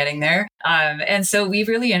it's all getting there. And so we've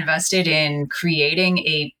really invested in creating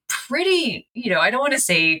a pretty, I don't want to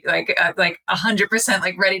say like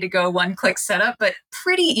 100% ready to go one click setup, but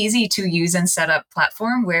pretty easy to use and set up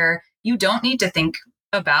platform where you don't need to think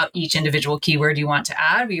about each individual keyword you want to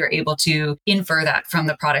add. We are able to infer that from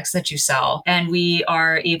the products that you sell. And we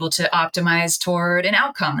are able to optimize toward an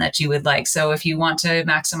outcome that you would like. So if you want to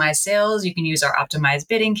maximize sales, you can use our optimized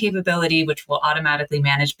bidding capability, which will automatically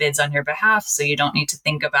manage bids on your behalf. So you don't need to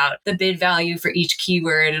think about the bid value for each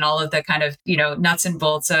keyword and all of the kind of, nuts and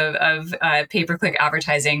bolts of pay-per-click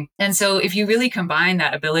advertising. And so if you really combine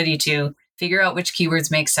that ability to figure out which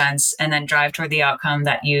keywords make sense and then drive toward the outcome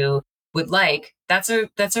that you would like, that's a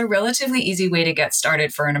relatively easy way to get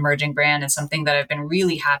started for an emerging brand, and something that I've been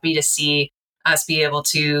really happy to see us be able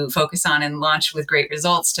to focus on and launch with great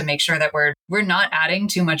results to make sure that we're not adding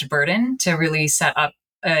too much burden to really set up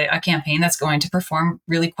a campaign that's going to perform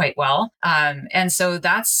really quite well. And so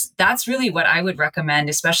that's really what I would recommend,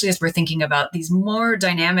 especially as we're thinking about these more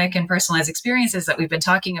dynamic and personalized experiences that we've been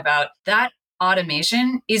talking about. That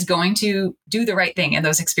automation is going to do the right thing in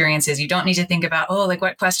those experiences. You don't need to think about,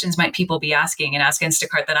 what questions might people be asking and ask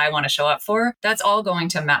Instacart that I want to show up for. That's all going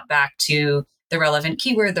to map back to the relevant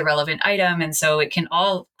keyword, the relevant item. And so it can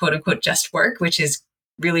all, quote unquote, just work, which is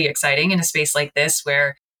really exciting in a space like this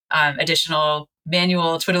where additional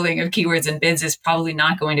manual twiddling of keywords and bids is probably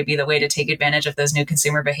not going to be the way to take advantage of those new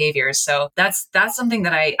consumer behaviors. So that's something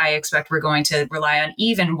that I expect we're going to rely on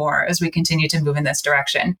even more as we continue to move in this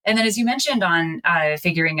direction. And then as you mentioned on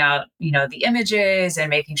figuring out, the images and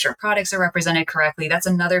making sure products are represented correctly, that's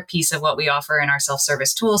another piece of what we offer in our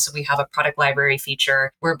self-service tool. So we have a product library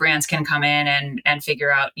feature where brands can come in and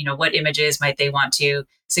figure out, what images might they want to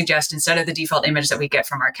suggest instead of the default image that we get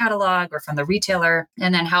from our catalog or from the retailer.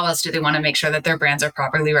 And then how else do they want to make sure that their brands are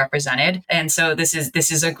properly represented? And so this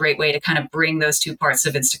is a great way to kind of bring those two parts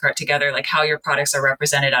of Instacart together, like how your products are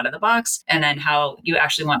represented out of the box, and then how you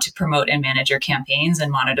actually want to promote and manage your campaigns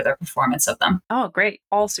and monitor the performance of them. Oh, great.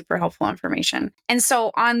 All super helpful information. And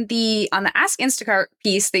so on the Ask Instacart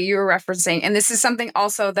piece that you were referencing, and this is something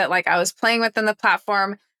also that I was playing with in the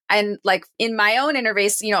platform. And in my own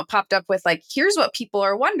interface, it popped up with here's what people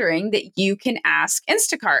are wondering that you can ask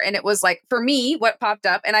Instacart. And it was for me, what popped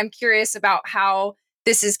up, and I'm curious about how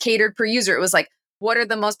this is catered per user. It was what are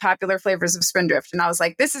the most popular flavors of Spindrift? And I was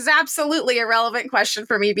like, this is absolutely a relevant question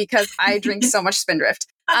for me because I drink so much Spindrift.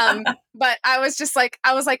 But I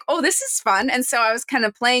was like, oh, this is fun. And so I was kind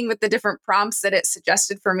of playing with the different prompts that it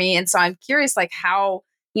suggested for me. And so I'm curious, like how,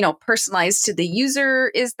 personalized to the user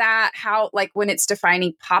is that? How, like when it's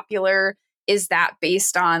defining popular, is that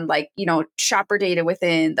based on like, shopper data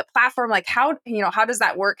within the platform? Like how does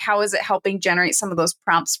that work? How is it helping generate some of those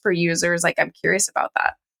prompts for users? Like, I'm curious about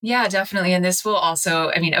that. Yeah, definitely. And this will also,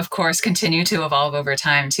 of course, continue to evolve over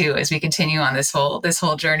time too, as we continue on this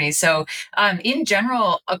whole journey. So in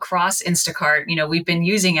general, across Instacart, we've been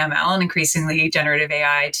using ML and increasingly generative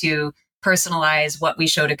AI to personalize what we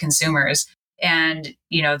show to consumers. And,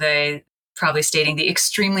 the probably stating the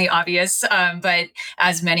extremely obvious, but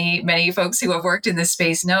as many folks who have worked in this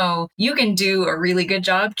space know, you can do a really good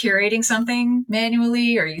job curating something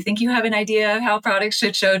manually, or you think you have an idea of how products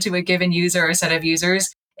should show to a given user or set of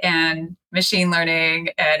users. And machine learning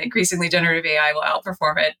and increasingly generative AI will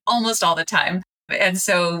outperform it almost all the time. And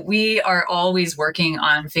so we are always working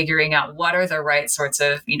on figuring out what are the right sorts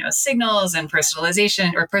of, signals and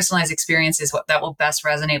personalization or personalized experiences that will best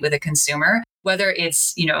resonate with a consumer, whether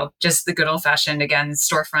it's, just the good old fashioned, again,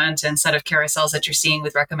 storefront and set of carousels that you're seeing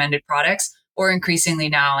with recommended products, or increasingly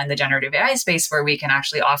now in the generative AI space where we can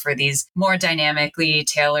actually offer these more dynamically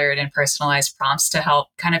tailored and personalized prompts to help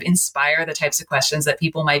kind of inspire the types of questions that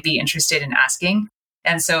people might be interested in asking.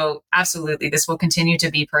 And so absolutely, this will continue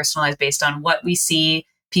to be personalized based on what we see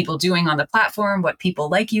people doing on the platform, what people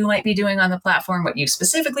like you might be doing on the platform, what you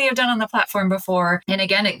specifically have done on the platform before. And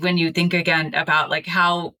again, when you think again about like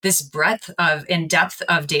how this breadth of in depth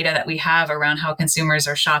of data that we have around how consumers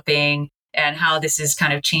are shopping and how this is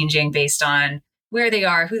kind of changing based on where they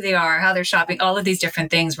are, who they are, how they're shopping, all of these different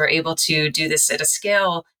things, we're able to do this at a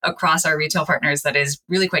scale across our retail partners that is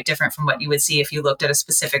really quite different from what you would see if you looked at a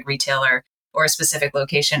specific retailer or a specific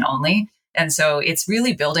location only. And so it's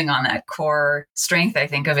really building on that core strength, I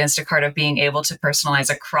think, of Instacart of being able to personalize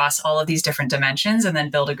across all of these different dimensions and then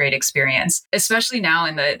build a great experience, especially now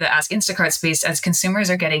in the Ask Instacart space. As consumers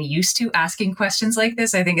are getting used to asking questions like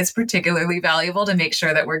this, I think it's particularly valuable to make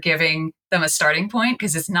sure that we're giving them a starting point,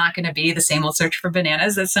 because it's not going to be the same old search for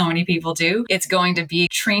bananas that so many people do. It's going to be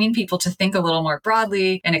training people to think a little more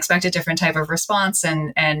broadly and expect a different type of response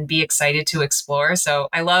and be excited to explore. So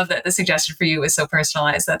I love that the suggestion for you is so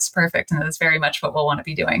personalized. That's perfect. And that's very much what we'll want to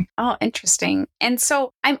be doing. Oh, interesting. And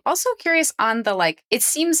so I'm also curious on the, it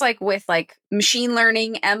seems like with machine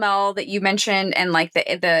learning, ML that you mentioned, and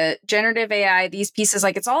the generative AI, these pieces,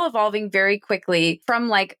 it's all evolving very quickly from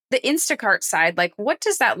the Instacart side. What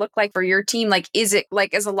does that look like for your team? Is it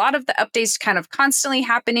is a lot of the updates kind of constantly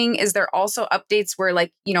happening? Is there also updates where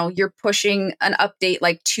you're pushing an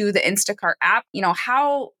update to the Instacart app?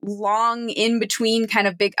 How long in between kind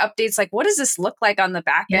of big updates? What does this look like on the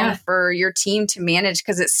back end for your team to manage?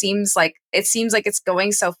 Because it seems like it's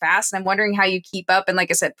going so fast. And I'm wondering how you keep up. And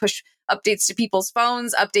like I said, push updates to people's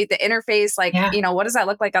phones, update the interface. What does that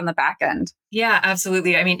look like on the back end? Yeah,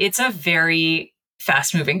 absolutely. It's a very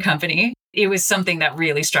fast moving company. It was something that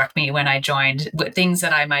really struck me when I joined. Things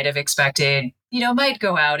that I might have expected, might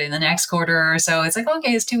go out in the next quarter or so. It's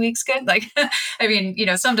okay, is 2 weeks good?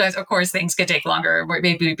 Sometimes, of course, things could take longer, or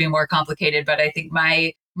maybe be more complicated. But I think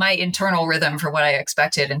my internal rhythm for what I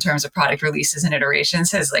expected in terms of product releases and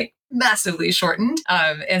iterations has massively shortened.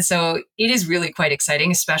 And so it is really quite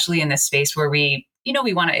exciting, especially in this space where we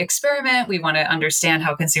want to experiment. We want to understand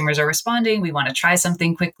how consumers are responding. We want to try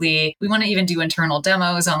something quickly. We want to even do internal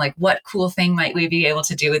demos on what cool thing might we be able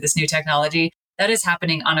to do with this new technology. That is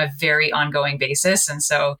happening on a very ongoing basis. And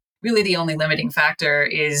so really the only limiting factor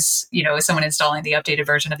is, someone installing the updated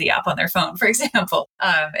version of the app on their phone, for example.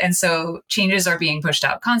 And so changes are being pushed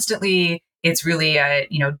out constantly. It's really a,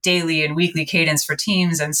 daily and weekly cadence for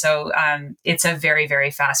teams. And so it's a very,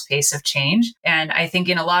 very fast pace of change. And I think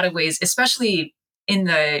in a lot of ways, especially in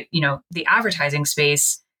the, the advertising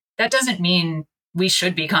space, that doesn't mean we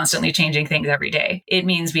should be constantly changing things every day. It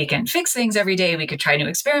means we can fix things every day. We could try new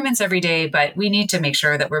experiments every day, but we need to make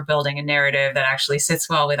sure that we're building a narrative that actually sits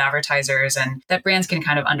well with advertisers and that brands can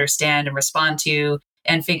kind of understand and respond to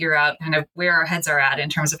and figure out kind of where our heads are at in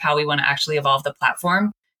terms of how we want to actually evolve the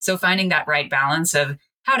platform. So finding that right balance of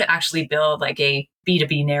how to actually build a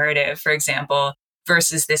B2B narrative, for example,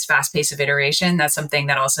 versus this fast pace of iteration, that's something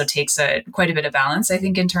that also takes quite a bit of balance, I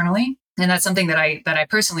think, internally. And that's something that I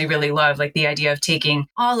personally really love, the idea of taking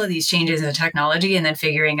all of these changes in the technology and then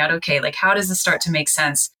figuring out, okay, how does this start to make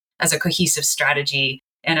sense as a cohesive strategy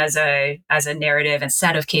and as a narrative and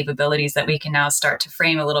set of capabilities that we can now start to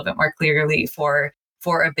frame a little bit more clearly for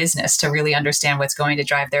for a business to really understand what's going to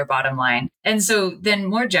drive their bottom line. And so then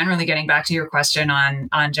more generally getting back to your question on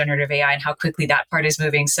generative AI and how quickly that part is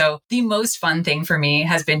moving. So the most fun thing for me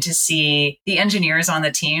has been to see the engineers on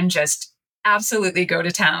the team just absolutely go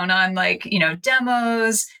to town on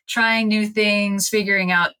demos, trying new things,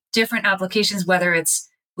 figuring out different applications, whether it's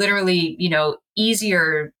literally,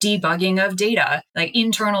 easier debugging of data, like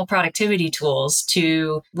internal productivity tools,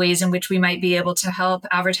 to ways in which we might be able to help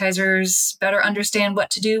advertisers better understand what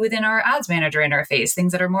to do within our ads manager interface,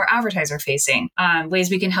 things that are more advertiser facing, ways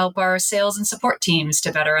we can help our sales and support teams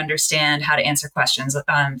to better understand how to answer questions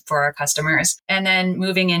for our customers. And then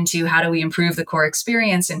moving into how do we improve the core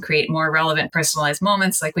experience and create more relevant personalized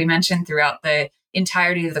moments, like we mentioned, throughout the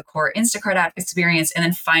entirety of the core Instacart app experience. And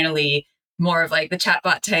then finally, more of like the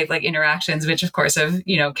chatbot type like interactions, which of course have,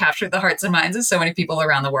 captured the hearts and minds of so many people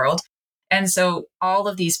around the world. And so all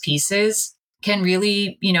of these pieces can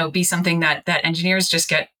really, be something that engineers just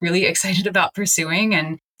get really excited about pursuing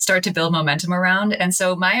and start to build momentum around. And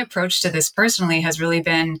so my approach to this personally has really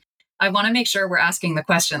been, I want to make sure we're asking the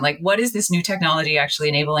question, like, what is this new technology actually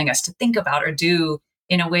enabling us to think about or do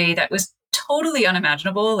in a way that was totally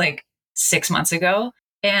unimaginable like 6 months ago?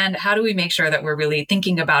 And how do we make sure that we're really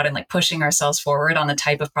thinking about and like pushing ourselves forward on the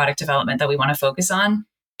type of product development that we want to focus on?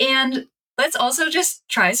 And let's also just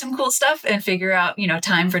try some cool stuff and figure out,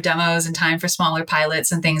 time for demos and time for smaller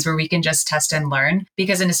pilots and things where we can just test and learn.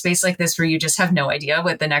 Because in a space like this where you just have no idea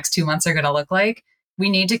what the next 2 months are going to look like, we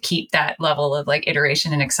need to keep that level of like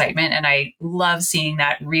iteration and excitement. And I love seeing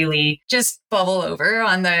that really just bubble over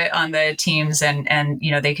on the teams, and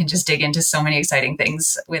they can just dig into so many exciting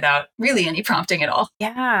things without really any prompting at all.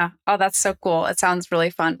 Yeah. Oh, that's so cool. It sounds really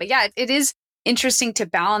fun. But yeah, it is interesting to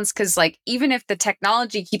balance, because like even if the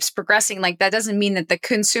technology keeps progressing, like that doesn't mean that the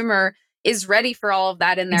consumer is ready for all of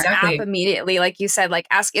that in their app immediately. Like you said, like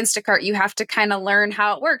ask Instacart, you have to kind of learn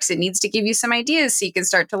how it works. It needs to give you some ideas so you can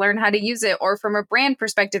start to learn how to use it. Or from a brand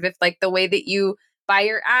perspective, if like the way that you buy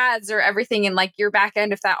your ads or everything in like your back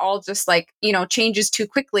end, if that all just like, changes too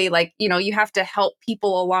quickly, like, you have to help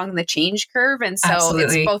people along the change curve. And so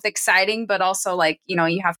Absolutely. It's both exciting, but also like,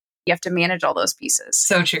 you have to manage all those pieces.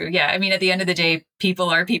 So true. Yeah. I mean, at the end of the day, people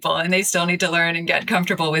are people and they still need to learn and get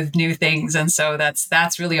comfortable with new things. And so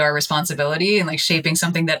that's really our responsibility, and like shaping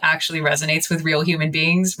something that actually resonates with real human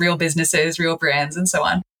beings, real businesses, real brands, and so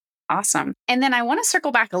on. Awesome. And then I want to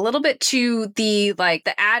circle back a little bit to the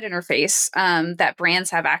ad interface that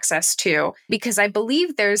brands have access to, because I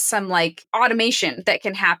believe there's some like automation that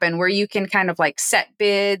can happen where you can kind of like set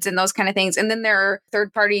bids and those kind of things. And then there are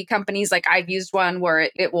third-party companies, like I've used one where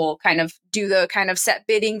it will kind of do the kind of set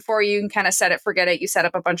bidding for you and kind of set it, forget it. You set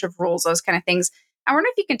up a bunch of rules, those kind of things. I wonder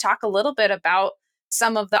if you can talk a little bit about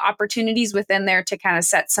some of the opportunities within there to kind of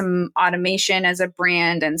set some automation as a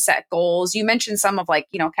brand and set goals. You mentioned some of like,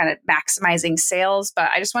 kind of maximizing sales, but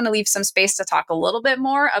I just want to leave some space to talk a little bit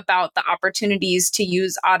more about the opportunities to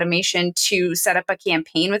use automation to set up a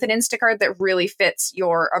campaign with an Instacart that really fits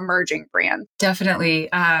your emerging brand. Definitely.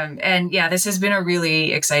 And yeah, this has been a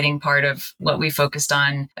really exciting part of what we focused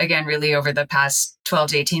on, again, really over the past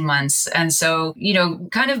 12 to 18 months. And so,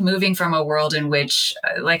 kind of moving from a world in which,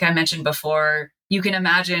 like I mentioned before, you can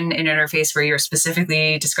imagine an interface where you're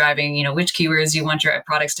specifically describing, which keywords you want your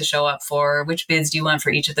products to show up for, which bids do you want for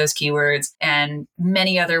each of those keywords, and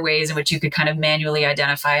many other ways in which you could kind of manually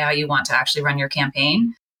identify how you want to actually run your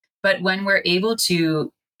campaign. But when we're able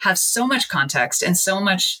to have so much context and so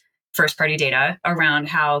much first-party data around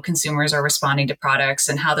how consumers are responding to products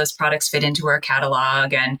and how those products fit into our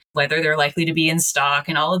catalog and whether they're likely to be in stock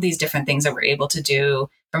and all of these different things that we're able to do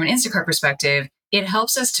from an Instacart perspective, it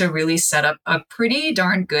helps us to really set up a pretty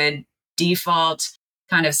darn good default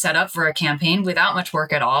kind of setup for a campaign without much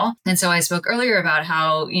work at all. And so I spoke earlier about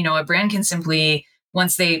how, a brand can simply,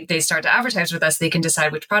 once they start to advertise with us, they can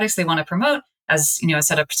decide which products they want to promote as, a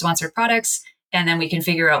set of sponsored products. And then we can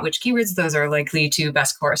figure out which keywords those are likely to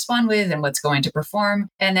best correspond with and what's going to perform.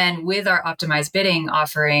 And then with our optimized bidding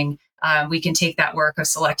offering, we can take that work of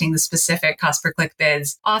selecting the specific cost per click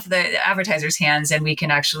bids off the advertiser's hands, and we can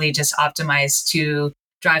actually just optimize to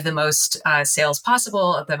drive the most sales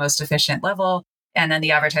possible at the most efficient level. And then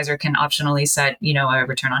the advertiser can optionally set, a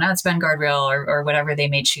return on ad spend guardrail or whatever they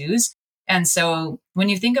may choose. And so when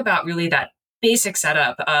you think about really that basic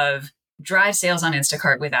setup of drive sales on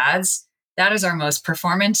Instacart with ads, that is our most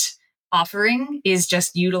performant offering, is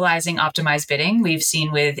just utilizing optimized bidding. We've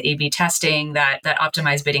seen with A/B testing that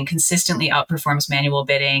optimized bidding consistently outperforms manual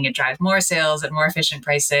bidding. It drives more sales at more efficient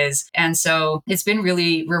prices. And so it's been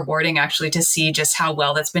really rewarding actually to see just how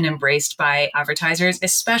well that's been embraced by advertisers,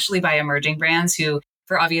 especially by emerging brands who,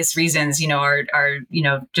 for obvious reasons, are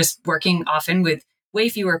just working often with way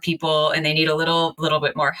fewer people and they need a little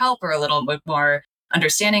bit more help or a little bit more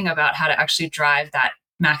understanding about how to actually drive that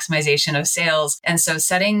maximization of sales. And so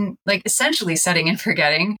essentially setting and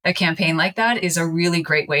forgetting a campaign like that is a really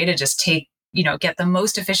great way to just get the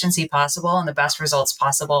most efficiency possible and the best results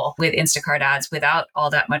possible with Instacart ads without all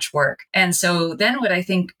that much work. And so then what I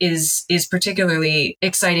think is particularly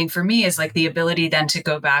exciting for me is like the ability then to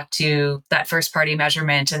go back to that first party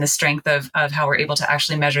measurement and the strength of how we're able to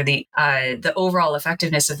actually measure the overall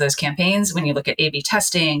effectiveness of those campaigns. When you look at A/B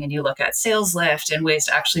testing and you look at sales lift and ways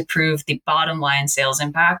to actually prove the bottom line sales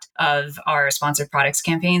impact of our sponsored products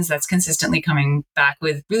campaigns, that's consistently coming back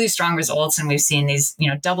with really strong results. And we've seen these,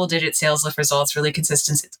 double-digit sales lift results really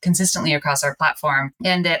consistently across our platform.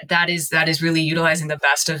 And that is really utilizing the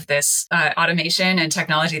best of this automation and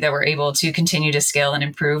technology that we're able to continue to scale and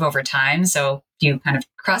improve over time. So you kind of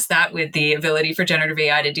cross that with the ability for generative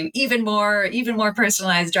AI to do even more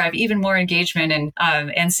personalized, drive even more engagement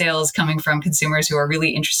and sales coming from consumers who are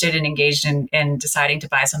really interested and engaged in deciding to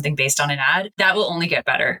buy something based on an ad. That will only get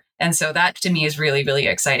better. And so that to me is really, really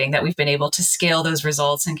exciting that we've been able to scale those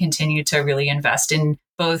results and continue to really invest in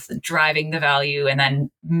both driving the value and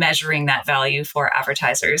then measuring that value for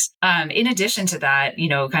advertisers. In addition to that,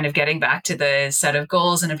 kind of getting back to the set of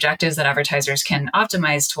goals and objectives that advertisers can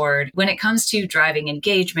optimize toward when it comes to driving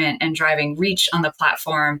engagement and driving reach on the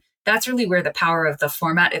platform. That's really where the power of the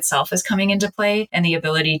format itself is coming into play and the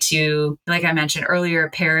ability to, like I mentioned earlier,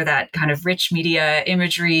 pair that kind of rich media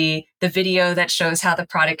imagery, the video that shows how the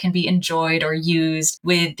product can be enjoyed or used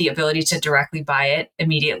with the ability to directly buy it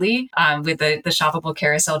immediately with the shoppable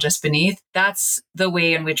carousel just beneath. That's the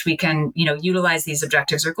way in which we can, utilize these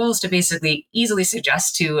objectives or goals to basically easily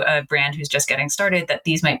suggest to a brand who's just getting started that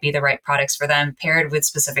these might be the right products for them, paired with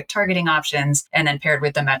specific targeting options, and then paired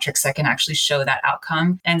with the metrics that can actually show that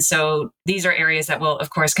outcome. And so these are areas that we'll, of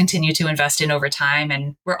course, continue to invest in over time.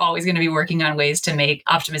 And we're always going to be working on ways to make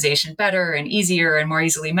optimization better and easier and more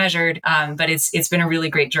easily measured. But it's been a really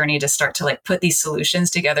great journey to start to put these solutions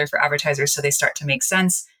together for advertisers so they start to make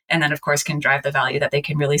sense. And then, of course, can drive the value that they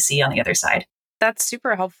can really see on the other side. That's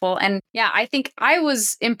super helpful. And yeah, I think I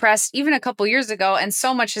was impressed even a couple years ago, and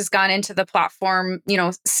so much has gone into the platform,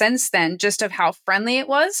 since then, just of how friendly it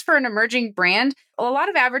was for an emerging brand. A lot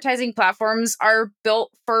of advertising platforms are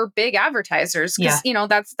built for big advertisers because,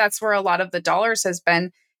 that's where a lot of the dollars has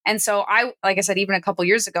been. And so like I said, even a couple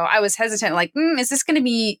years ago, I was hesitant, is this going to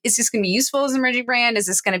be useful as an emerging brand? Is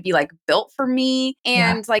this going to be built for me?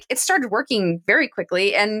 And it started working very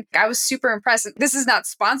quickly. And I was super impressed. This is not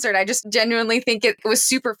sponsored. I just genuinely think it was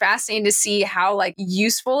super fascinating to see how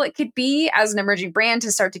useful it could be as an emerging brand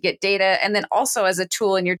to start to get data. And then also as a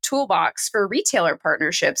tool in your toolbox for retailer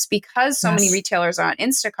partnerships, because so many retailers are on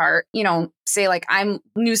Instacart, say I'm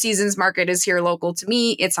New Seasons Market is here local to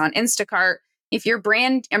me. It's on Instacart. If your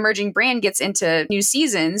emerging brand gets into New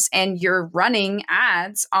Seasons and you're running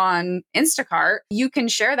ads on Instacart, you can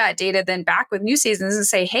share that data then back with New Seasons and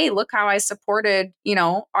say, hey, look how I supported,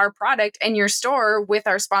 our product and your store with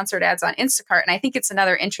our sponsored ads on Instacart. And I think it's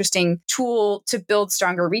another interesting tool to build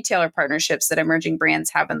stronger retailer partnerships that emerging brands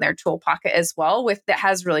have in their tool pocket as well, that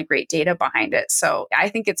has really great data behind it. So I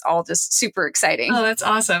think it's all just super exciting. Oh, that's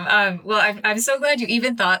awesome. Well, I'm so glad you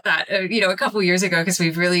even thought that, a couple years ago, because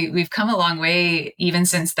we've come a long way even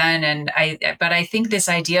since then. But I think this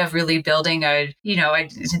idea of really building I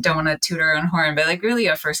don't want to toot our own horn, but really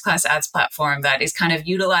a first-class ads platform that is kind of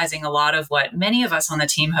utilizing a lot of what many of us on the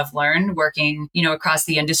team have learned working, across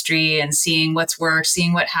the industry and seeing what's worked,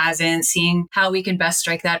 seeing what hasn't, seeing how we can best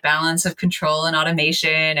strike that balance of control and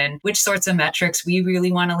automation and which sorts of metrics we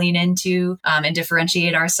really want to lean into and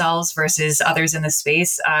differentiate ourselves versus others in the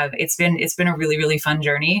space. It's been a really, really fun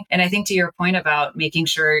journey. And I think to your point about making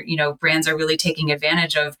sure, brands are really taking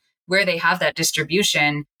advantage of where they have that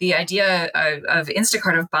distribution, the idea of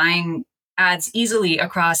Instacart of buying ads easily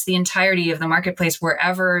across the entirety of the marketplace,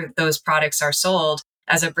 wherever those products are sold,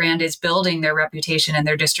 as a brand is building their reputation and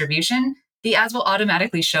their distribution, the ads will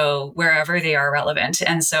automatically show wherever they are relevant.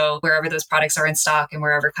 And so wherever those products are in stock and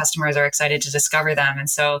wherever customers are excited to discover them. And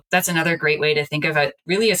so that's another great way to think of it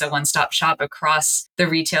really as a one-stop shop across the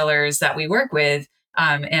retailers that we work with.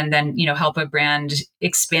 And then, help a brand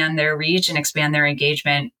expand their reach and expand their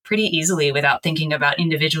engagement pretty easily without thinking about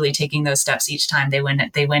individually taking those steps each time they win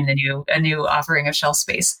a new offering of shelf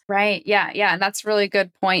space. Right. Yeah. And that's a really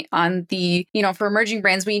good point on the, for emerging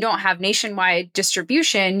brands, when you don't have nationwide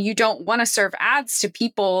distribution, you don't want to serve ads to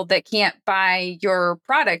people that can't buy your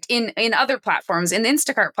product in other platforms. In the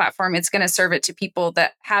Instacart platform, it's going to serve it to people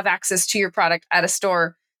that have access to your product at a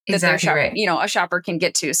store that Exactly right. A shopper can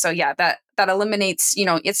get to. So yeah, that eliminates,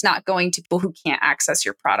 it's not going to people who can't access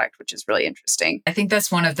your product, which is really interesting. I think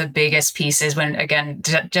that's one of the biggest pieces when, again,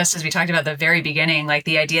 just as we talked about at the very beginning, like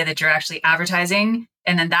the idea that you're actually advertising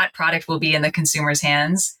and then that product will be in the consumer's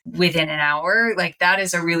hands within an hour. Like that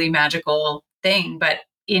is a really magical thing. But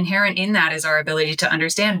inherent in that is our ability to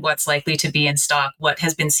understand what's likely to be in stock, what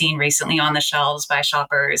has been seen recently on the shelves by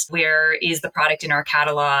shoppers, where is the product in our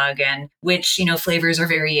catalog, and which, flavors or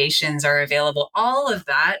variations are available. All of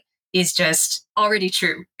that is just already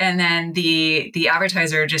true. And then the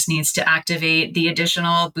advertiser just needs to activate the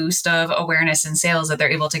additional boost of awareness and sales that they're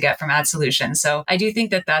able to get from ad solutions. So I do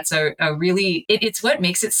think that that's a really, it's what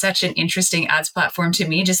makes it such an interesting ads platform to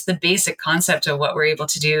me. Just the basic concept of what we're able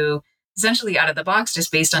to do essentially out of the box,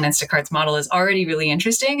 just based on Instacart's model, is already really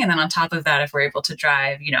interesting. And then on top of that, if we're able to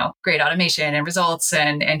drive, great automation and results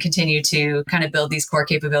and continue to kind of build these core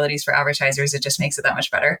capabilities for advertisers, it just makes it that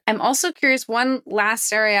much better. I'm also curious, one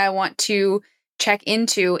last area I want to check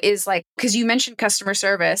into is because you mentioned customer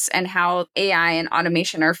service and how AI and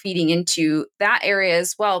automation are feeding into that area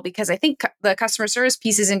as well, because I think the customer service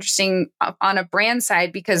piece is interesting on a brand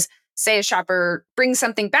side, because say a shopper brings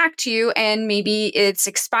something back to you and maybe it's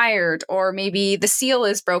expired or maybe the seal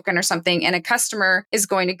is broken or something, and a customer is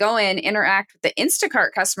going to go in, interact with the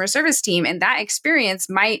Instacart customer service team, and that experience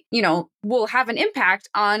might, will have an impact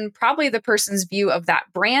on probably the person's view of that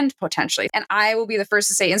brand potentially. And I will be the first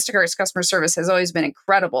to say Instacart's customer service has always been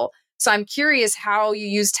incredible. So I'm curious how you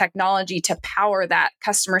use technology to power that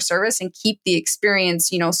customer service and keep the experience,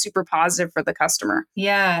 super positive for the customer.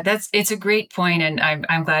 Yeah, it's a great point, and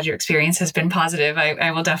I'm glad your experience has been positive. I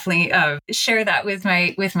will definitely share that with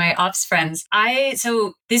my ops friends.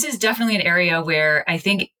 So this is definitely an area where I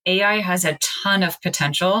think AI has a ton of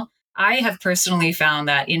potential. I have personally found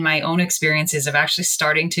that in my own experiences of actually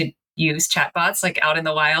starting to use chatbots like out in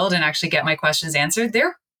the wild and actually get my questions answered,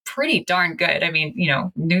 they're pretty darn good. I mean,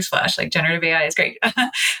 newsflash, like generative AI is great,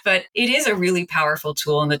 but it is a really powerful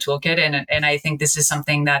tool in the toolkit. And I think this is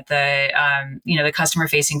something that the customer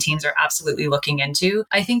facing teams are absolutely looking into.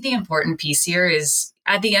 I think the important piece here is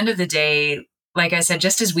at the end of the day, like I said,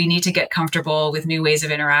 just as we need to get comfortable with new ways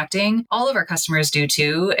of interacting, all of our customers do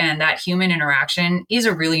too. And that human interaction is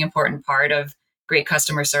a really important part of great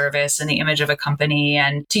customer service and the image of a company.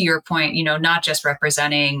 And to your point, not just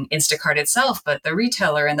representing Instacart itself, but the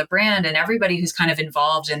retailer and the brand and everybody who's kind of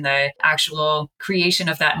involved in the actual creation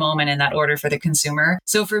of that moment and that order for the consumer.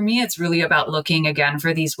 So for me, it's really about looking again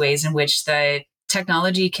for these ways in which the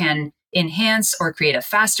technology can enhance or create a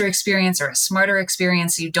faster experience or a smarter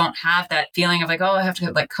experience. So you don't have that feeling of like, oh, I have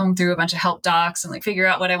to comb through a bunch of help docs and figure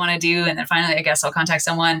out what I want to do. And then finally, I guess I'll contact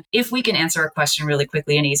someone. If we can answer a question really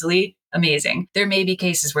quickly and easily, amazing. There may be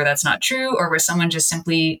cases where that's not true or where someone just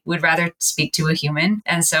simply would rather speak to a human.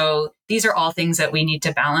 And so these are all things that we need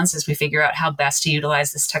to balance as we figure out how best to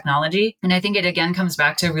utilize this technology. And I think it again comes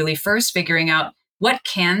back to really first figuring out what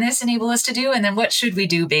can this enable us to do? And then what should we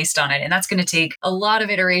do based on it? And that's going to take a lot of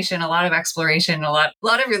iteration, a lot of exploration, a lot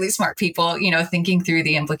of really smart people, thinking through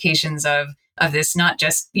the implications of this, not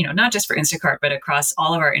just for Instacart, but across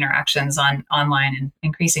all of our interactions online and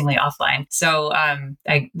increasingly offline. So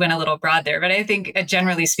I went a little broad there, but I think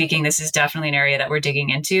generally speaking, this is definitely an area that we're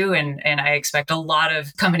digging into. And I expect a lot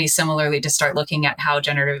of companies similarly to start looking at how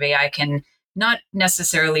generative AI can not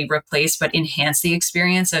necessarily replace, but enhance the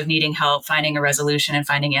experience of needing help, finding a resolution and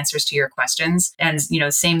finding answers to your questions. And,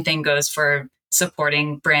 same thing goes for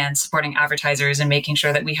supporting brands, supporting advertisers, and making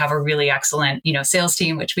sure that we have a really excellent, sales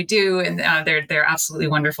team, which we do. And they're absolutely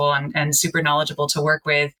wonderful and super knowledgeable to work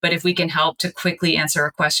with. But if we can help to quickly answer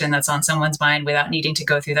a question that's on someone's mind without needing to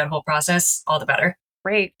go through that whole process, all the better.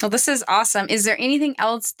 Great. Well, this is awesome. Is there anything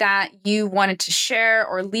else that you wanted to share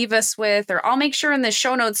or leave us with? Or I'll make sure in the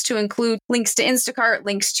show notes to include links to Instacart,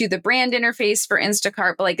 links to the brand interface for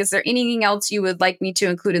Instacart. But is there anything else you would like me to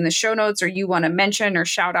include in the show notes or you want to mention or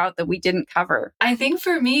shout out that we didn't cover? I think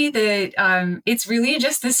for me, it's really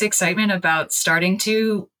just this excitement about starting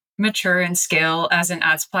to mature and scale as an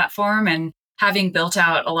ads platform and having built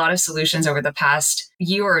out a lot of solutions over the past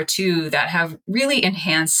year or two that have really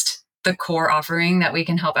enhanced the core offering that we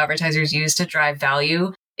can help advertisers use to drive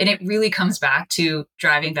value. And it really comes back to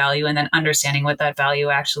driving value and then understanding what that value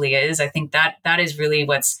actually is. I think that is really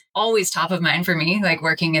what's always top of mind for me,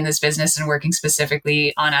 working in this business and working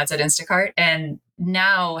specifically on ads at Instacart. And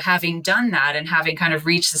now having done that and having kind of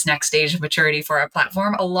reached this next stage of maturity for our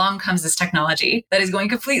platform, along comes this technology that is going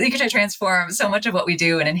completely to transform so much of what we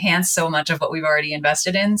do and enhance so much of what we've already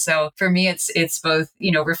invested in. So for me, it's both,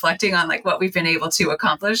 reflecting on what we've been able to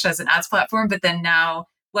accomplish as an ads platform, but then now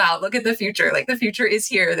wow, look at the future. Like the future is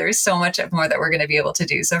here. There's so much more that we're going to be able to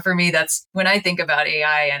do. So for me, that's when I think about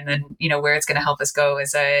AI and then, where it's going to help us go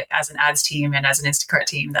as an ads team and as an Instacart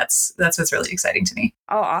team, that's what's really exciting to me.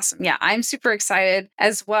 Oh, awesome. Yeah, I'm super excited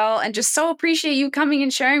as well. And just so appreciate you coming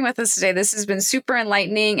and sharing with us today. This has been super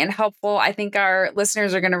enlightening and helpful. I think our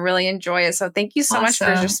listeners are going to really enjoy it. So thank you so much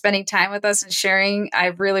for just spending time with us and sharing. I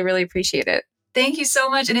really, really appreciate it. Thank you so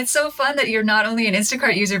much. And it's so fun that you're not only an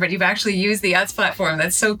Instacart user, but you've actually used the ads platform.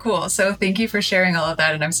 That's so cool. So thank you for sharing all of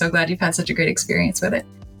that. And I'm so glad you've had such a great experience with it.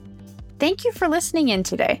 Thank you for listening in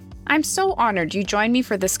today. I'm so honored you joined me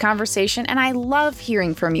for this conversation, and I love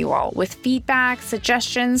hearing from you all with feedback,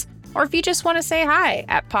 suggestions, or if you just want to say hi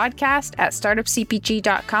at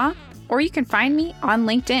podcast@startupcpg.com, or you can find me on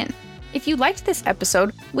LinkedIn. If you liked this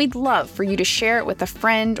episode, we'd love for you to share it with a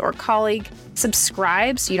friend or colleague,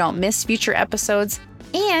 subscribe so you don't miss future episodes,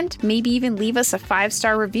 and maybe even leave us a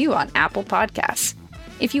 5-star review on Apple Podcasts.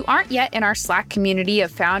 If you aren't yet in our Slack community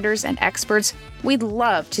of founders and experts, we'd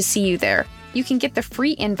love to see you there. You can get the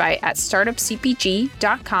free invite at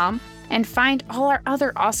startupcpg.com and find all our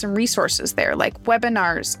other awesome resources there, like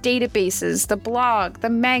webinars, databases, the blog, the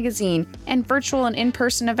magazine, and virtual and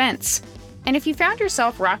in-person events. And if you found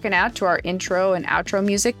yourself rocking out to our intro and outro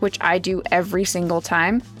music, which I do every single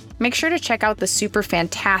time, make sure to check out the Super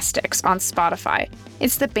Fantastics on Spotify.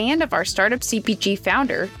 It's the band of our Startup CPG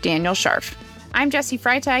founder, Daniel Scharf. I'm Jessie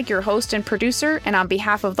Freitag, your host and producer, and on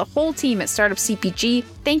behalf of the whole team at Startup CPG,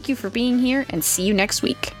 thank you for being here and see you next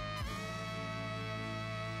week.